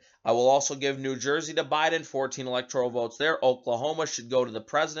Biden. I will also give New Jersey to Biden, 14 electoral votes there. Oklahoma should go to the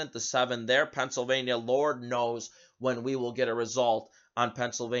president, the 7 there. Pennsylvania, Lord knows when we will get a result on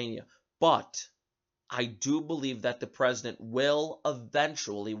Pennsylvania. But I do believe that the president will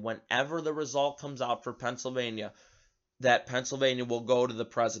eventually, whenever the result comes out for Pennsylvania, that Pennsylvania will go to the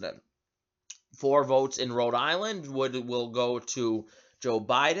president. 4 votes in Rhode Island will go to Joe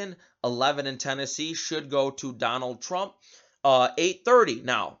Biden. 11 in Tennessee should go to Donald Trump. 8:30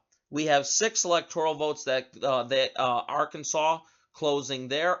 now. We have 6 electoral votes that Arkansas closing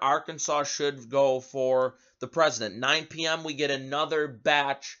there. Arkansas should go for the president. 9 p.m. we get another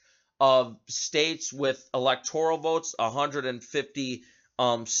batch of states with electoral votes.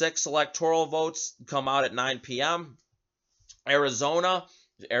 156 electoral votes come out at 9 p.m. Arizona,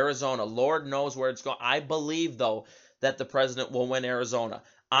 Lord knows where it's going. I believe, though, that the president will win Arizona.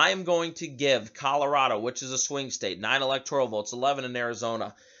 I'm going to give Colorado, which is a swing state, 9 electoral votes, 11 in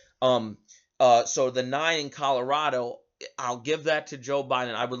Arizona. So the 9 in Colorado, I'll give that to Joe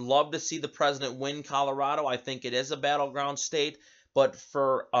Biden. I would love to see the president win Colorado. I think it is a battleground state. But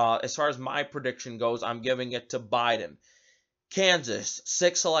for as far as my prediction goes, I'm giving it to Biden. Kansas,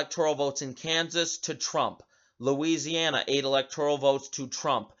 6 electoral votes in Kansas to Trump. Louisiana, 8 electoral votes to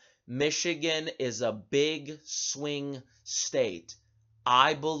Trump. Michigan is a big swing state.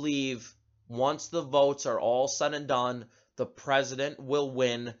 I believe once the votes are all said and done, the president will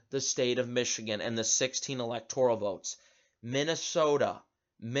win the state of Michigan and the 16 electoral votes. Minnesota.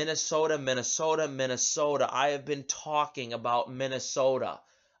 I have been talking about Minnesota.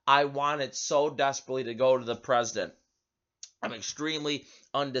 I want it so desperately to go to the president. I'm extremely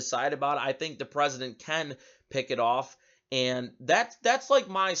undecided about it. I think the president can pick it off. And that's like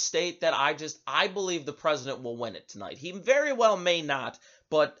my state that I believe the president will win it tonight. He very well may not,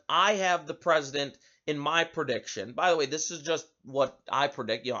 but I have the president in my prediction. By the way, this is just what I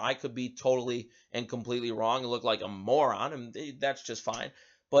predict. You know, I could be totally and completely wrong and look like a moron, and that's just fine.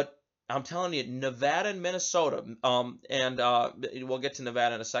 But I'm telling you, Nevada and Minnesota, and we'll get to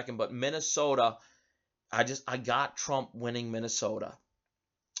Nevada in a second, but Minnesota, I got Trump winning Minnesota.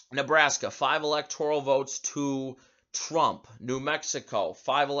 Nebraska, 5 electoral votes to Trump. New Mexico,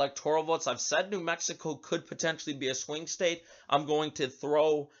 5 electoral votes. I've said New Mexico could potentially be a swing state. I'm going to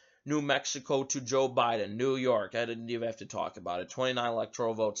throw New Mexico to Joe Biden. New York, I didn't even have to talk about it. 29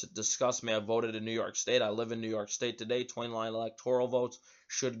 electoral votes. It disgusts me. I voted in New York State. I live in New York State today. 29 electoral votes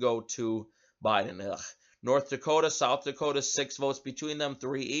should go to Biden. Ugh. North Dakota, South Dakota, 6 votes between them,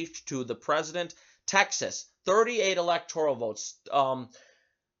 3 each to the president. Texas, 38 electoral votes.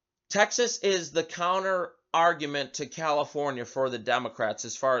 Texas is the counter argument to California for the Democrats,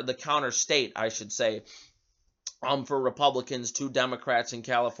 as far the counter state, I should say, for Republicans to Democrats in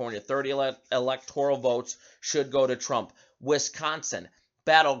California. 30 electoral votes should go to Trump. Wisconsin,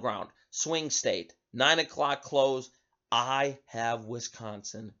 battleground, swing state, 9 o'clock close. I have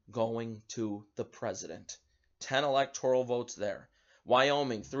Wisconsin going to the president. 10 electoral votes there.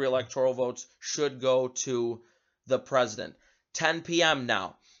 Wyoming, 3 electoral votes should go to the president. 10 p.m.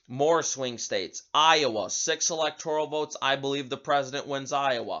 now. More swing states. Iowa, 6 electoral votes. I believe the president wins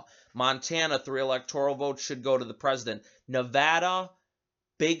Iowa. Montana, 3 electoral votes should go to the president. Nevada,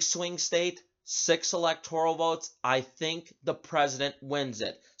 big swing state, 6 electoral votes. I think the president wins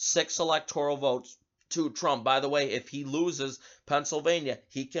it. 6 electoral votes to Trump. By the way, if he loses Pennsylvania,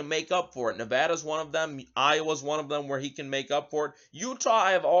 he can make up for it. Nevada's one of them. Iowa's one of them where he can make up for it. Utah,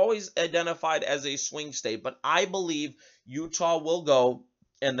 I have always identified as a swing state, but I believe Utah will go,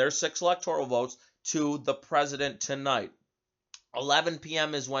 and their 6 electoral votes, to the president tonight. 11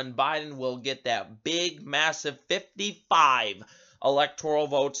 p.m. is when Biden will get that big, massive 55 electoral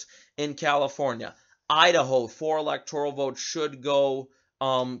votes in California. Idaho, 4 electoral votes should go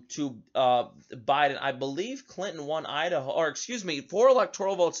to Biden. I believe Clinton won Idaho, or excuse me, 4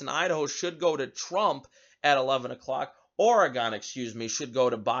 electoral votes in Idaho should go to Trump at 11 o'clock. Oregon, excuse me, should go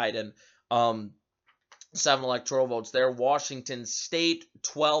to Biden. 7 electoral votes there. Washington State,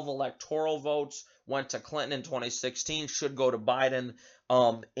 12 electoral votes went to Clinton in 2016, should go to Biden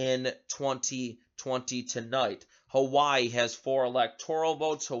in 2020 tonight. Hawaii has 4 electoral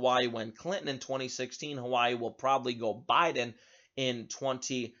votes. Hawaii went Clinton in 2016. Hawaii will probably go Biden in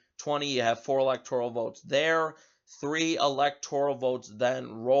 2020. You have 4 electoral votes there. 3 electoral votes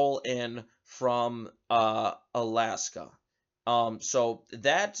then roll in from Alaska. So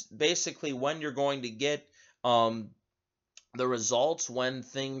that's basically when you're going to get the results, when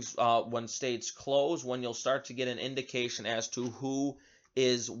when states close, when you'll start to get an indication as to who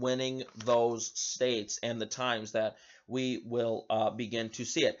is winning those states and the times that we will begin to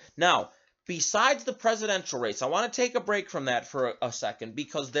see it. Now, besides the presidential race, I want to take a break from that for a second,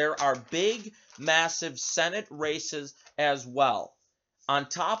 because there are big, massive Senate races as well. On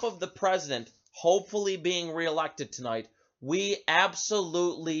top of the president hopefully being reelected tonight, we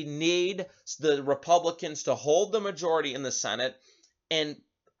absolutely need the Republicans to hold the majority in the Senate, and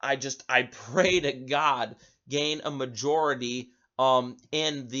I pray to God gain a majority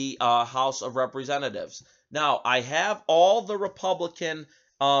in the House of Representatives. Now, I have all the Republican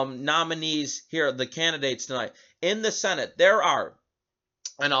nominees here, the candidates tonight. In the Senate, there are,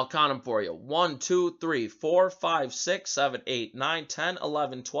 and I'll count them for you, 1, 2, 3, 4, 5, 6, 7, 8, 9, 10,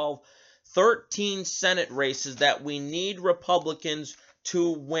 11, 12, 13 Senate races that we need Republicans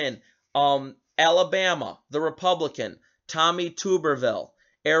to win. Alabama, the Republican, Tommy Tuberville.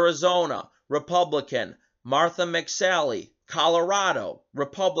 Arizona, Republican, Martha McSally. Colorado,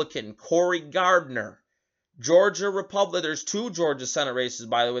 Republican, Cory Gardner. Georgia, Republican. There's 2 Georgia Senate races,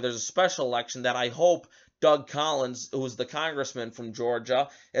 by the way. There's a special election that I hope Doug Collins, who's the congressman from Georgia,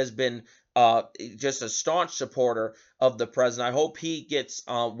 has been just a staunch supporter of the president. I hope he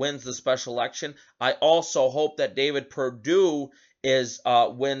wins the special election. I also hope that David Perdue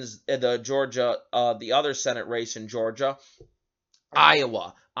wins the other Senate race in Georgia.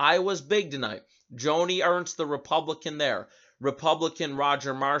 Iowa's big tonight. Joni Ernst, the Republican there. Republican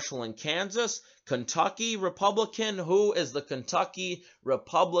Roger Marshall in Kansas. Kentucky Republican. Who is the Kentucky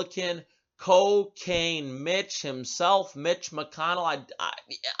Republican? Cocaine Mitch himself, Mitch McConnell.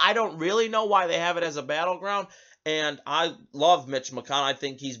 I don't really know why they have it as a battleground, and I love Mitch McConnell. I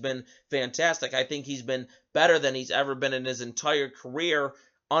think he's been fantastic. I think he's been better than he's ever been in his entire career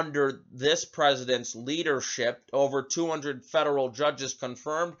under this president's leadership. Over 200 federal judges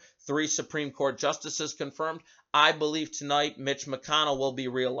confirmed, 3 Supreme Court justices confirmed. I believe tonight Mitch McConnell will be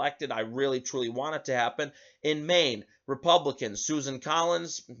reelected. I really, truly want it to happen. In Maine, Republicans, Susan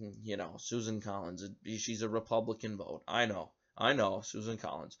Collins. Susan Collins, she's a Republican vote. I know, Susan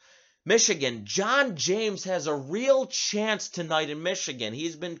Collins. Michigan, John James has a real chance tonight in Michigan.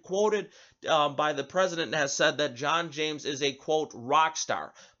 He's been quoted by the president and has said that John James is a, quote, rock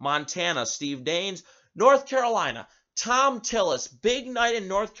star. Montana, Steve Daines. North Carolina, Thom Tillis. Big night in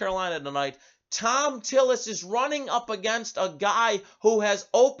North Carolina tonight. Thom Tillis is running up against a guy who has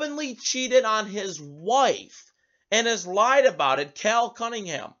openly cheated on his wife and has lied about it, Cal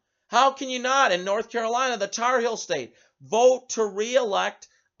Cunningham. How can you not, in North Carolina, the Tar Heel state, vote to re-elect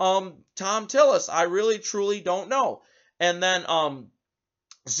Thom Tillis? I really, truly don't know. And then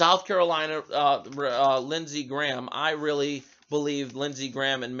South Carolina, Lindsey Graham. I really believe Lindsey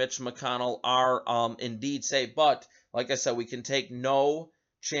Graham and Mitch McConnell are indeed safe. But like I said, we can take no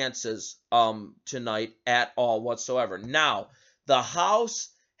chances tonight at all whatsoever. Now, the House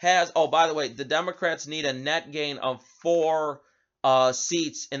has, oh, by the way, the Democrats need a net gain of 4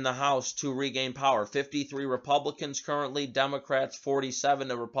 seats in the House to regain power. 53 Republicans currently, Democrats 47,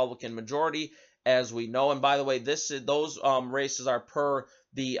 the Republican majority, as we know. And by the way, those races are per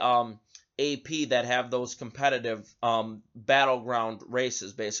the AP that have those competitive battleground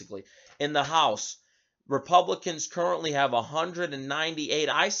races, basically. In the House, Republicans currently have 198.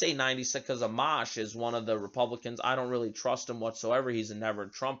 I say 96 because Amash is one of the Republicans. I don't really trust him whatsoever. He's a never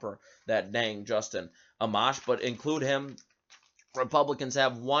Trumper, that dang Justin Amash. But include him, Republicans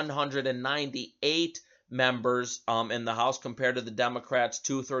have 198 members in the House compared to the Democrats'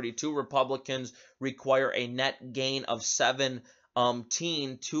 232. Republicans require a net gain of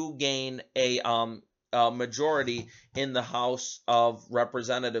 17 to gain a majority in the House of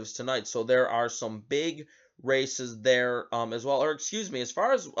Representatives tonight. So there are some big races there as well. Or excuse me, as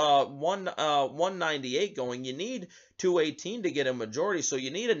far as 198 going, you need 218 to get a majority. So you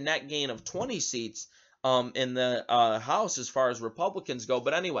need a net gain of 20 seats in the House as far as Republicans go.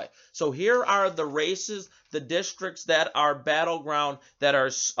 But anyway, so here are the races, the districts that are battleground, that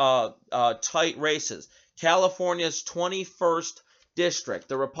are tight races. California's 21st district.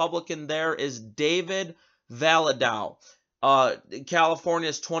 The Republican there is David Valadao.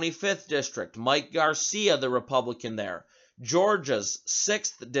 California's 25th district, Mike Garcia, the Republican there. Georgia's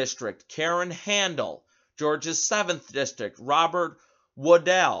 6th district, Karen Handel. Georgia's 7th district, Robert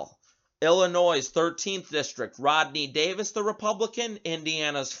Waddell. Illinois' 13th district, Rodney Davis, the Republican.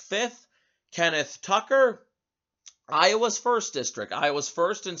 Indiana's 5th, Kenneth Tucker. Iowa's 1st district. Iowa's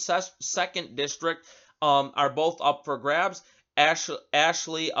 1st and 2nd district are both up for grabs.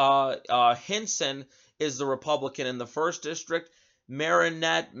 Ashley Hinson is the Republican in the 1st district.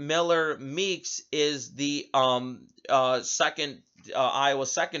 Marinette Miller Meeks is the Iowa 2nd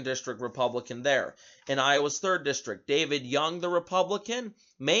district Republican there. In Iowa's 3rd district, David Young, the Republican.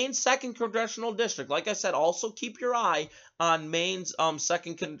 Maine's 2nd congressional district. Like I said, also keep your eye on Maine's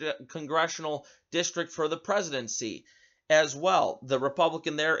 2nd congressional district for the presidency as well. The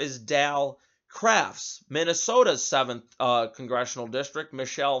Republican there is Dal Crafts. Minnesota's 7th congressional district,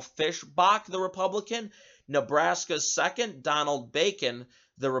 Michelle Fischbach, the Republican. Nebraska's 2nd, Donald Bacon,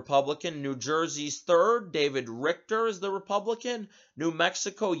 the Republican. New Jersey's 3rd, David Richter is the Republican. New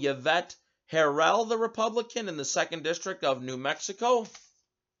Mexico, Yvette Harrell, the Republican, in the 2nd district of New Mexico.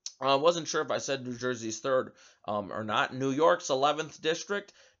 I wasn't sure if I said New Jersey's 3rd or not. New York's 11th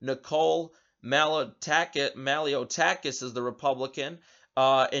district, Nicole Maliotakis is the Republican.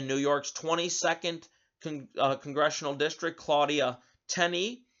 In New York's 22nd congressional district, Claudia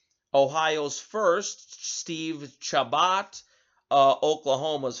Tenney. Ohio's 1st, Steve Chabot.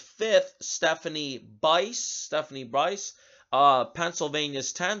 Oklahoma's 5th, Stephanie Bice.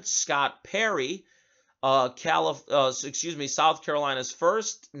 Pennsylvania's 10th, Scott Perry. South Carolina's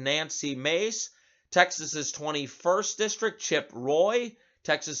 1st, Nancy Mace. Texas's 21st district, Chip Roy.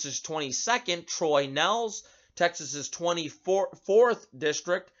 Texas's 22nd, Troy Nehls. Texas's 24th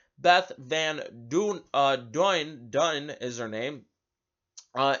district, Beth Van Dunn is her name.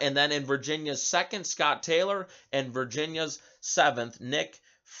 And then in Virginia's 2nd, Scott Taylor, and Virginia's 7th, Nick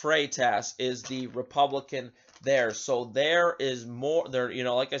Freitas is the Republican there. So there is more there,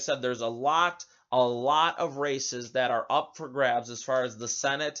 like I said, there's a lot of races that are up for grabs as far as the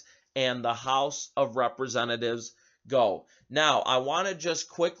Senate and the House of Representatives go. Now, I want to just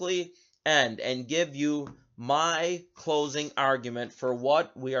quickly end and give you my closing argument for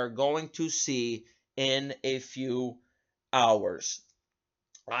what we are going to see in a few hours.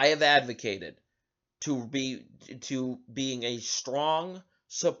 I have advocated to being a strong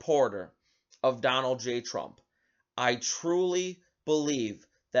supporter of Donald J. Trump. I truly believe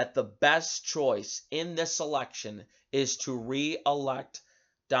that the best choice in this election is to re-elect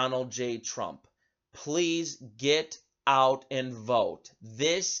Donald J. Trump. Please get out and vote.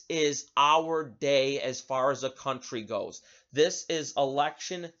 This is our day as far as the country goes. This is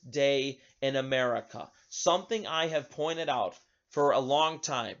election day in America. Something I have pointed out for a long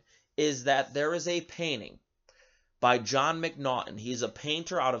time is that there is a painting by John McNaughton. He's a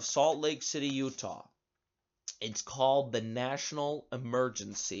painter out of Salt Lake City, Utah. It's called The National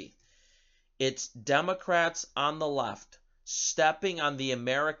Emergency. It's Democrats on the left stepping on the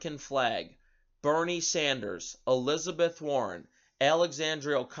American flag. Bernie Sanders, Elizabeth Warren,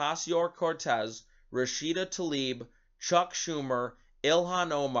 Alexandria Ocasio-Cortez, Rashida Tlaib, Chuck Schumer,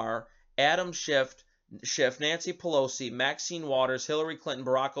 Ilhan Omar, Adam Schiff, Nancy Pelosi, Maxine Waters, Hillary Clinton,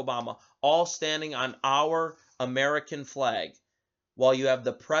 Barack Obama, all standing on our American flag. While you have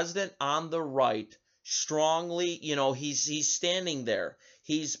the president on the right strongly, he's standing there.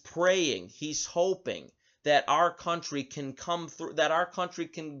 He's praying, he's hoping that our country can come through, that our country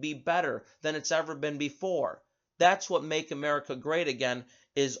can be better than it's ever been before. That's what Make America Great Again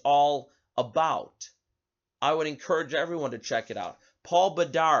is all about. I would encourage everyone to check it out. Paul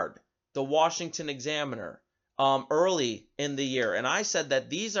Bedard, the Washington Examiner, early in the year, and I said that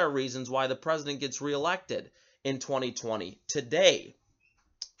these are reasons why the president gets reelected in 2020. Today,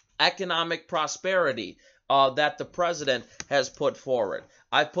 economic prosperity that the president has put forward.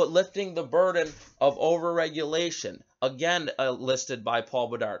 I put lifting the burden of overregulation, again listed by Paul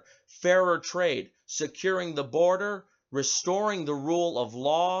Bedard. Fairer trade, securing the border, restoring the rule of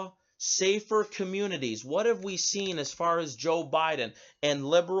law, safer communities. What have we seen as far as Joe Biden and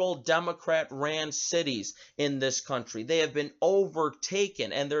liberal Democrat-ran cities in this country? They have been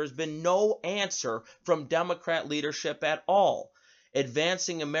overtaken, and there's been no answer from Democrat leadership at all.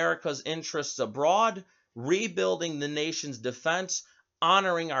 Advancing America's interests abroad, rebuilding the nation's defense,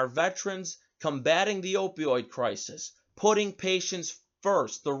 honoring our veterans, combating the opioid crisis, putting patients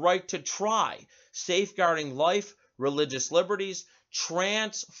first, the right to try, safeguarding life, religious liberties,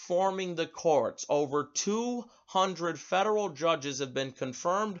 transforming the courts. Over 200 federal judges have been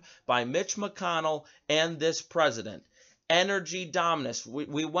confirmed by Mitch McConnell and this president. Energy dominance.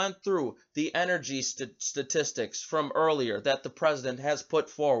 We went through the energy statistics from earlier that the president has put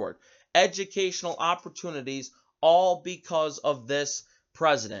forward. Educational opportunities, all because of this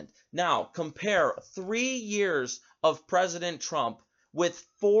president. Now, compare 3 years of President Trump with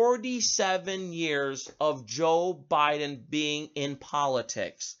 47 years of Joe Biden being in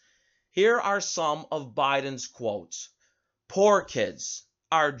politics. Here are some of Biden's quotes. Poor kids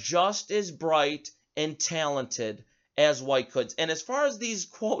are just as bright and talented as white kids. And as far as these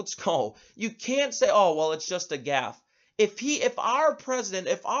quotes go, you can't say, oh, well, it's just a gaffe. If our president,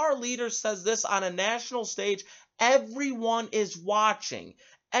 if our leader says this on a national stage, everyone is watching.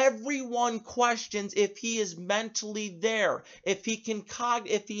 Everyone questions if he is mentally there, if he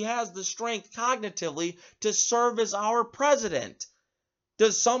has the strength cognitively to serve as our president.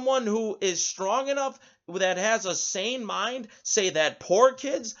 Does someone who is strong enough, that has a sane mind, say that poor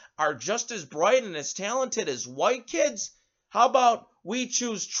kids are just as bright and as talented as white kids? How about we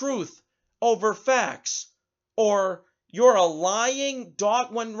choose truth over facts? Or you're a lying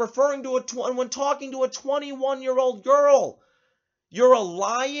dog when talking to a 21-year-old girl. You're a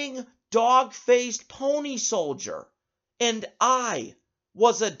lying, dog-faced pony soldier. And I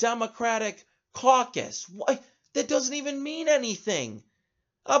was a Democratic caucus. What? That doesn't even mean anything.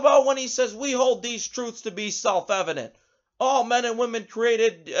 How about when he says, we hold these truths to be self-evident? All men and women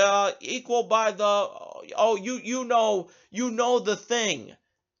created equal by the... Oh, you know the thing.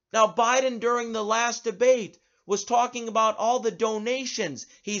 Now, Biden, during the last debate, was talking about all the donations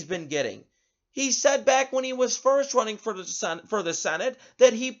he's been getting. He said back when he was first running for the Senate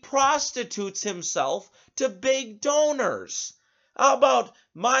that he prostitutes himself to big donors. How about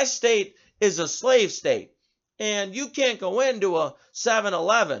my state is a slave state, and you can't go into a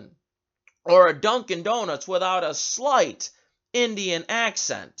 7-Eleven or a Dunkin' Donuts without a slight Indian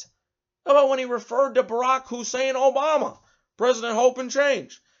accent? How about when he referred to Barack Hussein Obama, President Hope and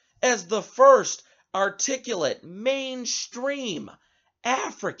Change, as the first articulate, mainstream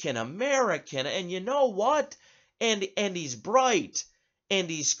African American? And you know what? And he's bright, and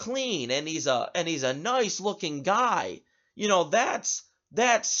he's clean, and he's a nice looking guy. That's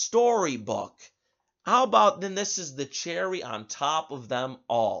storybook. How about then this is the cherry on top of them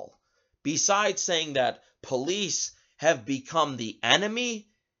all? Besides saying that police have become the enemy,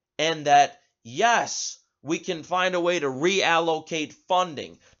 and that yes, we can find a way to reallocate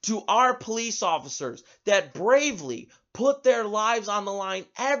funding to our police officers that bravely put their lives on the line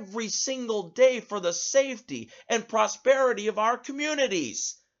every single day for the safety and prosperity of our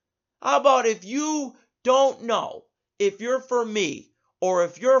communities. How about if you don't know if you're for me or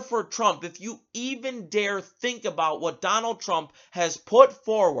if you're for Trump, if you even dare think about what Donald Trump has put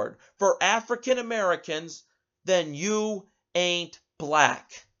forward for African Americans, then you ain't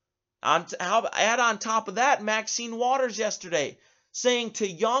black. Add on top of that, Maxine Waters yesterday saying to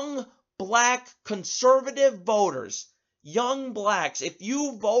young black conservative voters, young blacks, if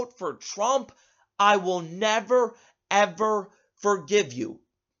you vote for Trump, I will never, ever forgive you.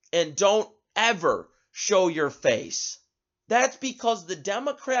 And don't ever show your face. That's because the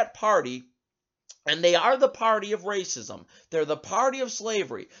Democrat Party, and they are the party of racism, they're the party of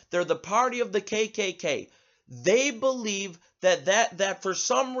slavery, they're the party of the KKK. They believe that for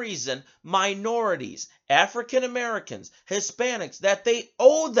some reason, minorities, African Americans, Hispanics, that they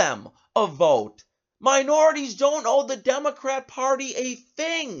owe them a vote. Minorities don't owe the Democrat Party a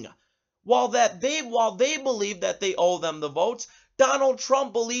thing. While they believe that they owe them the votes, Donald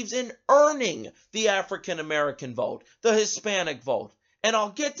Trump believes in earning the African American vote, the Hispanic vote. And I'll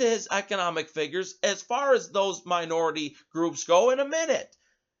get to his economic figures as far as those minority groups go in a minute.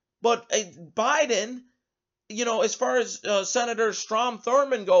 But Biden, as far as Senator Strom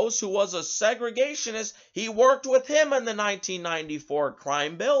Thurmond goes, who was a segregationist, he worked with him in the 1994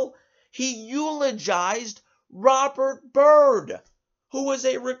 crime bill. He eulogized Robert Byrd, who was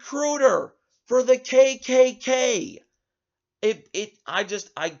a recruiter for the KKK.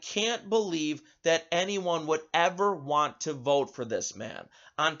 I can't believe that anyone would ever want to vote for this man.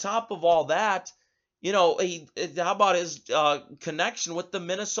 On top of all that, how about his connection with the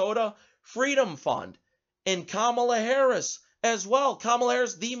Minnesota Freedom Fund and Kamala Harris as well? Kamala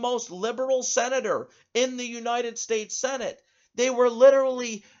Harris, the most liberal senator in the United States Senate. They were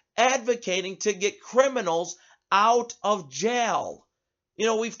literally advocating to get criminals out of jail.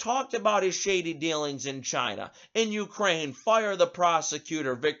 We've talked about his shady dealings in China, in Ukraine. Fire the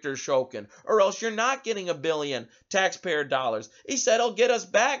prosecutor, Viktor Shokin, or else you're not getting $1 billion taxpayer dollars. He said he'll get us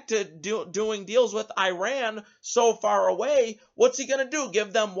back to doing deals with Iran so far away. What's he going to do?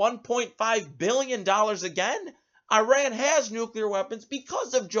 Give them $1.5 billion again? Iran has nuclear weapons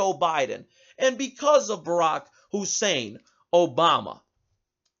because of Joe Biden and because of Barack Hussein Obama.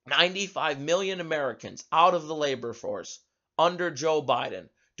 95 million Americans out of the labor force under Joe Biden.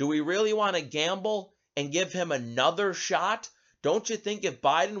 Do we really want to gamble and give him another shot? Don't you think if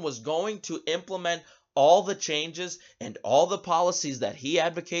Biden was going to implement all the changes and all the policies that he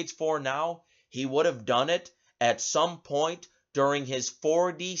advocates for now, he would have done it at some point during his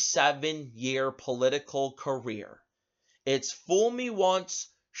 47-year political career? It's fool me once,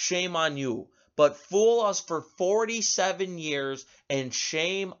 shame on you. But fool us for 47 years and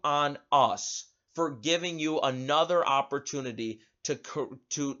shame on us for giving you another opportunity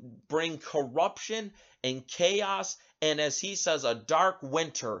to bring corruption and chaos and, as he says, a dark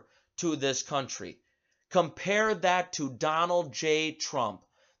winter to this country. Compare that to Donald J. Trump.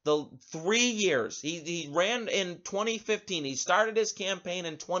 The 3 years, he ran in 2015. He started his campaign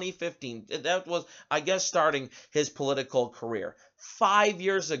in 2015. That was, I guess, starting his political career. 5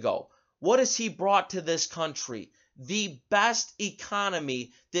 years ago, what has he brought to this country? The best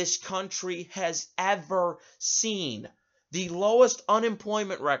economy this country has ever seen. The lowest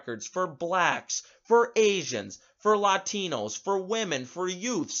unemployment records for blacks, for Asians, for Latinos, for women, for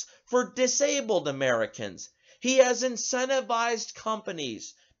youths, for disabled Americans. He has incentivized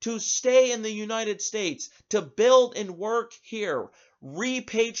companies to stay in the United States, to build and work here,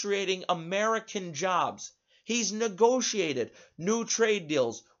 repatriating American jobs. He's negotiated new trade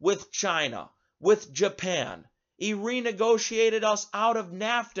deals with China, with Japan. He renegotiated us out of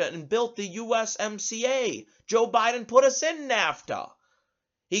NAFTA and built the USMCA. Joe Biden put us in NAFTA.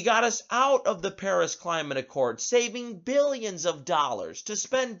 He got us out of the Paris Climate Accord, saving billions of dollars to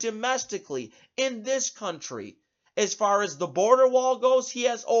spend domestically in this country. As far as the border wall goes, he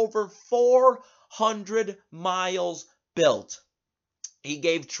has over 400 miles built. He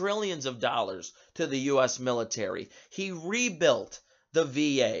gave trillions of dollars to the U.S. military. He rebuilt the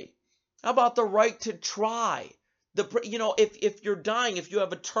VA. How about the right to try? If you're dying, if you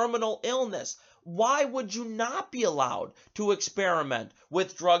have a terminal illness, why would you not be allowed to experiment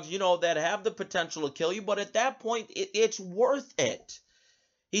with drugs, that have the potential to kill you? But at that point, it's worth it.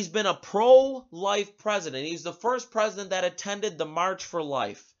 He's been a pro-life president. He's the first president that attended the March for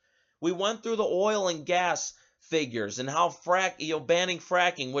Life. We went through the oil and gas figures and how banning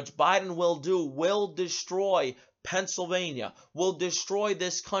fracking, which Biden will do, will destroy Pennsylvania, will destroy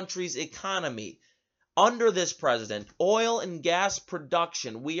this country's economy. Under this president, oil and gas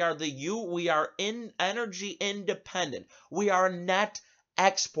production, we are energy independent. We are a net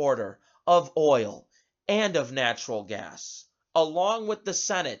exporter of oil and of natural gas. Along with the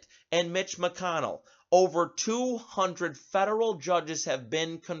Senate and Mitch McConnell, over 200 federal judges have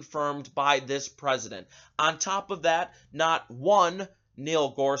been confirmed by this president. On top of that, not one, Neil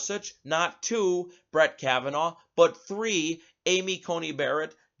Gorsuch, not 2, Brett Kavanaugh, but 3, Amy Coney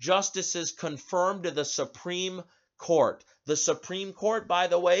Barrett, justices confirmed to the Supreme Court. The Supreme Court, by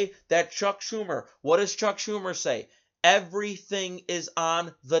the way, that Chuck Schumer, what does Chuck Schumer say? Everything is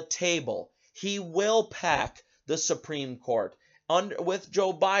on the table. He will pack the Supreme Court. With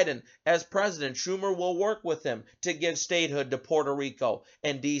Joe Biden as president, Schumer will work with him to give statehood to Puerto Rico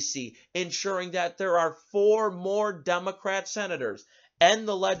and D.C., ensuring that there are 4 more Democrat senators, end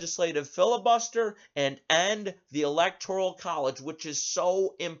the legislative filibuster, and end the Electoral College, which is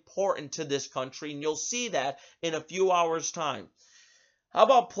so important to this country, and you'll see that in a few hours' time. How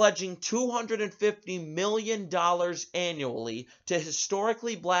about pledging $250 million annually to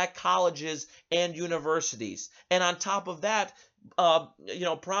historically black colleges and universities? And on top of that,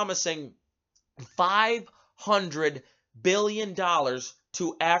 promising $500 billion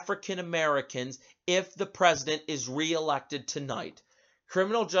to African Americans if the president is reelected tonight.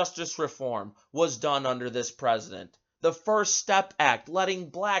 Criminal justice reform was done under this president. The First Step Act, letting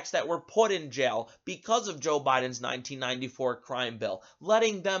blacks that were put in jail because of Joe Biden's 1994 crime bill,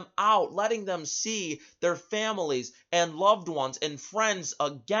 letting them out, letting them see their families and loved ones and friends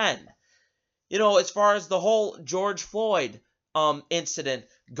again. As far as the whole George Floyd incident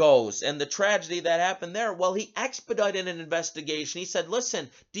goes and the tragedy that happened there, well, he expedited an investigation. He said, listen,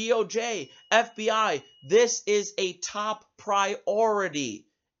 DOJ, FBI, this is a top priority.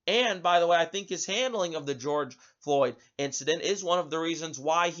 And by the way, I think his handling of the George Floyd incident is one of the reasons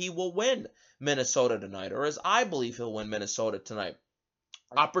why he will win Minnesota tonight, or as I believe he'll win Minnesota tonight.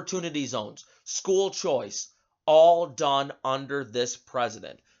 Opportunity zones, school choice, all done under this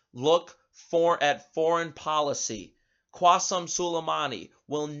president. Look at foreign policy. Qasem Soleimani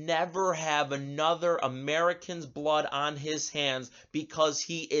will never have another American's blood on his hands because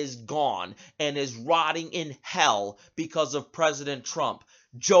he is gone and is rotting in hell because of President Trump.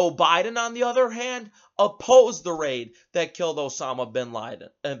 Joe Biden, on the other hand, opposed the raid that killed Osama bin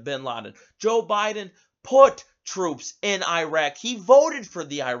Laden. Joe Biden put troops in Iraq. He voted for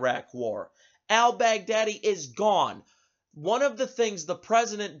the Iraq War. Al-Baghdadi is gone. One of the things the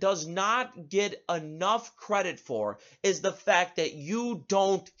president does not get enough credit for is the fact that you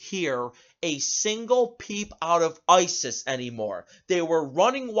don't hear a single peep out of ISIS anymore. They were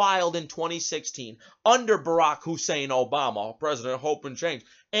running wild in 2016 under Barack Hussein Obama, President of Hope and Change,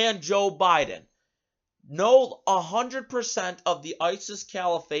 and Joe Biden. No, 100% of the ISIS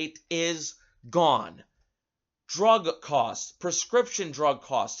caliphate is gone. Drug costs, prescription drug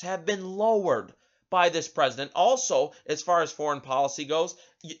costs have been lowered by this president. Also, as far as foreign policy goes,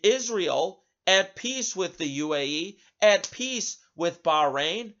 Israel at peace with the UAE, at peace with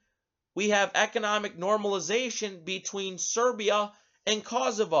Bahrain. We have economic normalization between Serbia and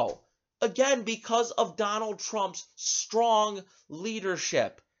Kosovo. Again, because of Donald Trump's strong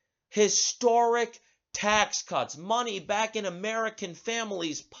leadership. Historic tax cuts, money back in American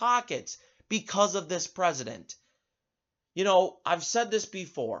families' pockets because of this president. I've said this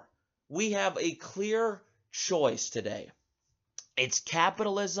before. We have a clear choice today. It's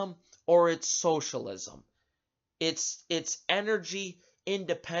capitalism or it's socialism. It's energy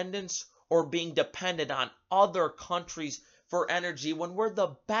independence or being dependent on other countries for energy when we're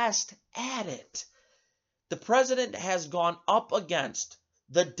the best at it. The president has gone up against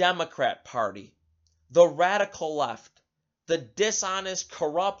the Democrat Party, the radical left, the dishonest,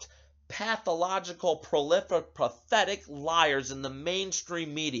 corrupt, pathological, prolific, pathetic liars in the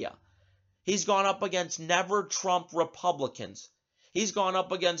mainstream media. He's gone up against never Trump Republicans. He's gone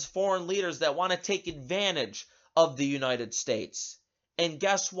up against foreign leaders that want to take advantage of the United States. And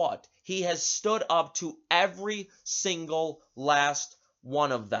guess what? He has stood up to every single last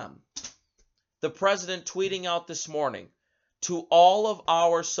one of them. The president tweeting out this morning, to all of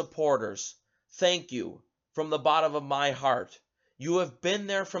our supporters, thank you from the bottom of my heart. You have been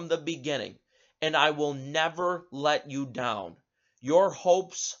there from the beginning, and I will never let you down. Your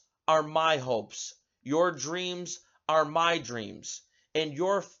hopes are my hopes. Your dreams are my dreams. And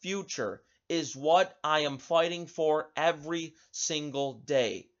your future is what I am fighting for every single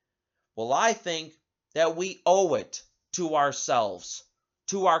day. Well, I think that we owe it to ourselves,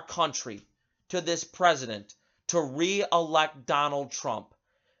 to our country, to this president, to re-elect Donald Trump.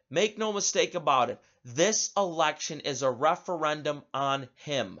 Make no mistake about it. This election is a referendum on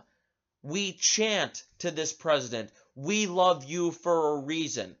him. We chant to this president, we love you for a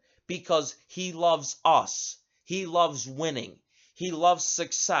reason. Because he loves us. He loves winning. He loves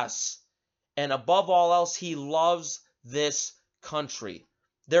success. And above all else, he loves this country.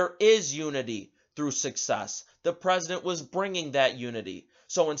 There is unity through success. The president was bringing that unity.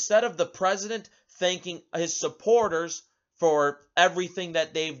 So instead of the president thanking his supporters for everything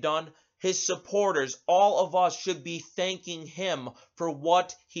that they've done. His supporters, all of us, should be thanking him for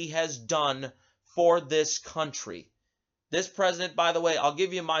what he has done for this country. This president, by the way, I'll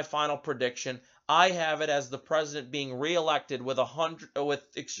give you my final prediction. I have it as the president being reelected with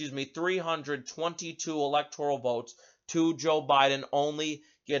 322 electoral votes to Joe Biden only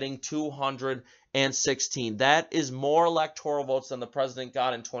getting 216. That is more electoral votes than the president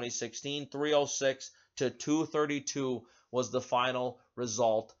got in 2016. 306 to 232 was the final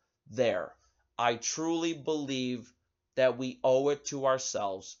result there. I truly believe that we owe it to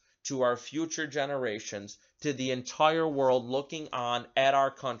ourselves, to our future generations, to the entire world looking on at our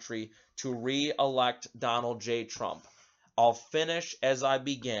country to re-elect Donald J. Trump. I'll finish as I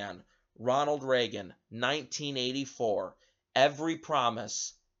began. Ronald Reagan, 1984. Every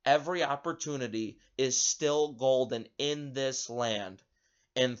promise, every opportunity is still golden in this land.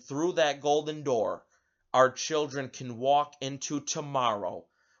 And through that golden door, our children can walk into tomorrow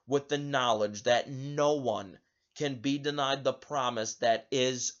with the knowledge that no one can be denied the promise that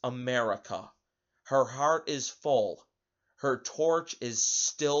is America. Her heart is full. Her torch is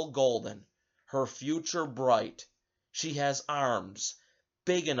still golden. Her future bright. She has arms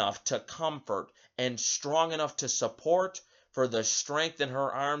big enough to comfort and strong enough to support, for the strength in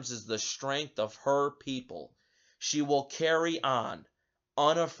her arms is the strength of her people. She will carry on,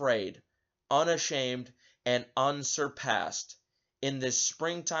 unafraid, unashamed, and unsurpassed. In this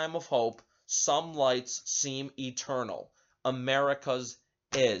springtime of hope, some lights seem eternal. America's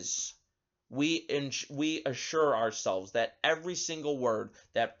is. We assure ourselves that every single word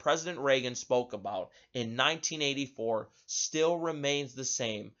that President Reagan spoke about in 1984 still remains the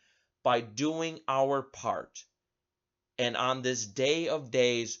same by doing our part. And on this day of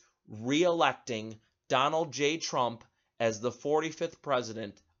days, re-electing Donald J. Trump as the 45th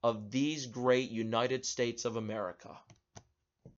president of these great United States of America.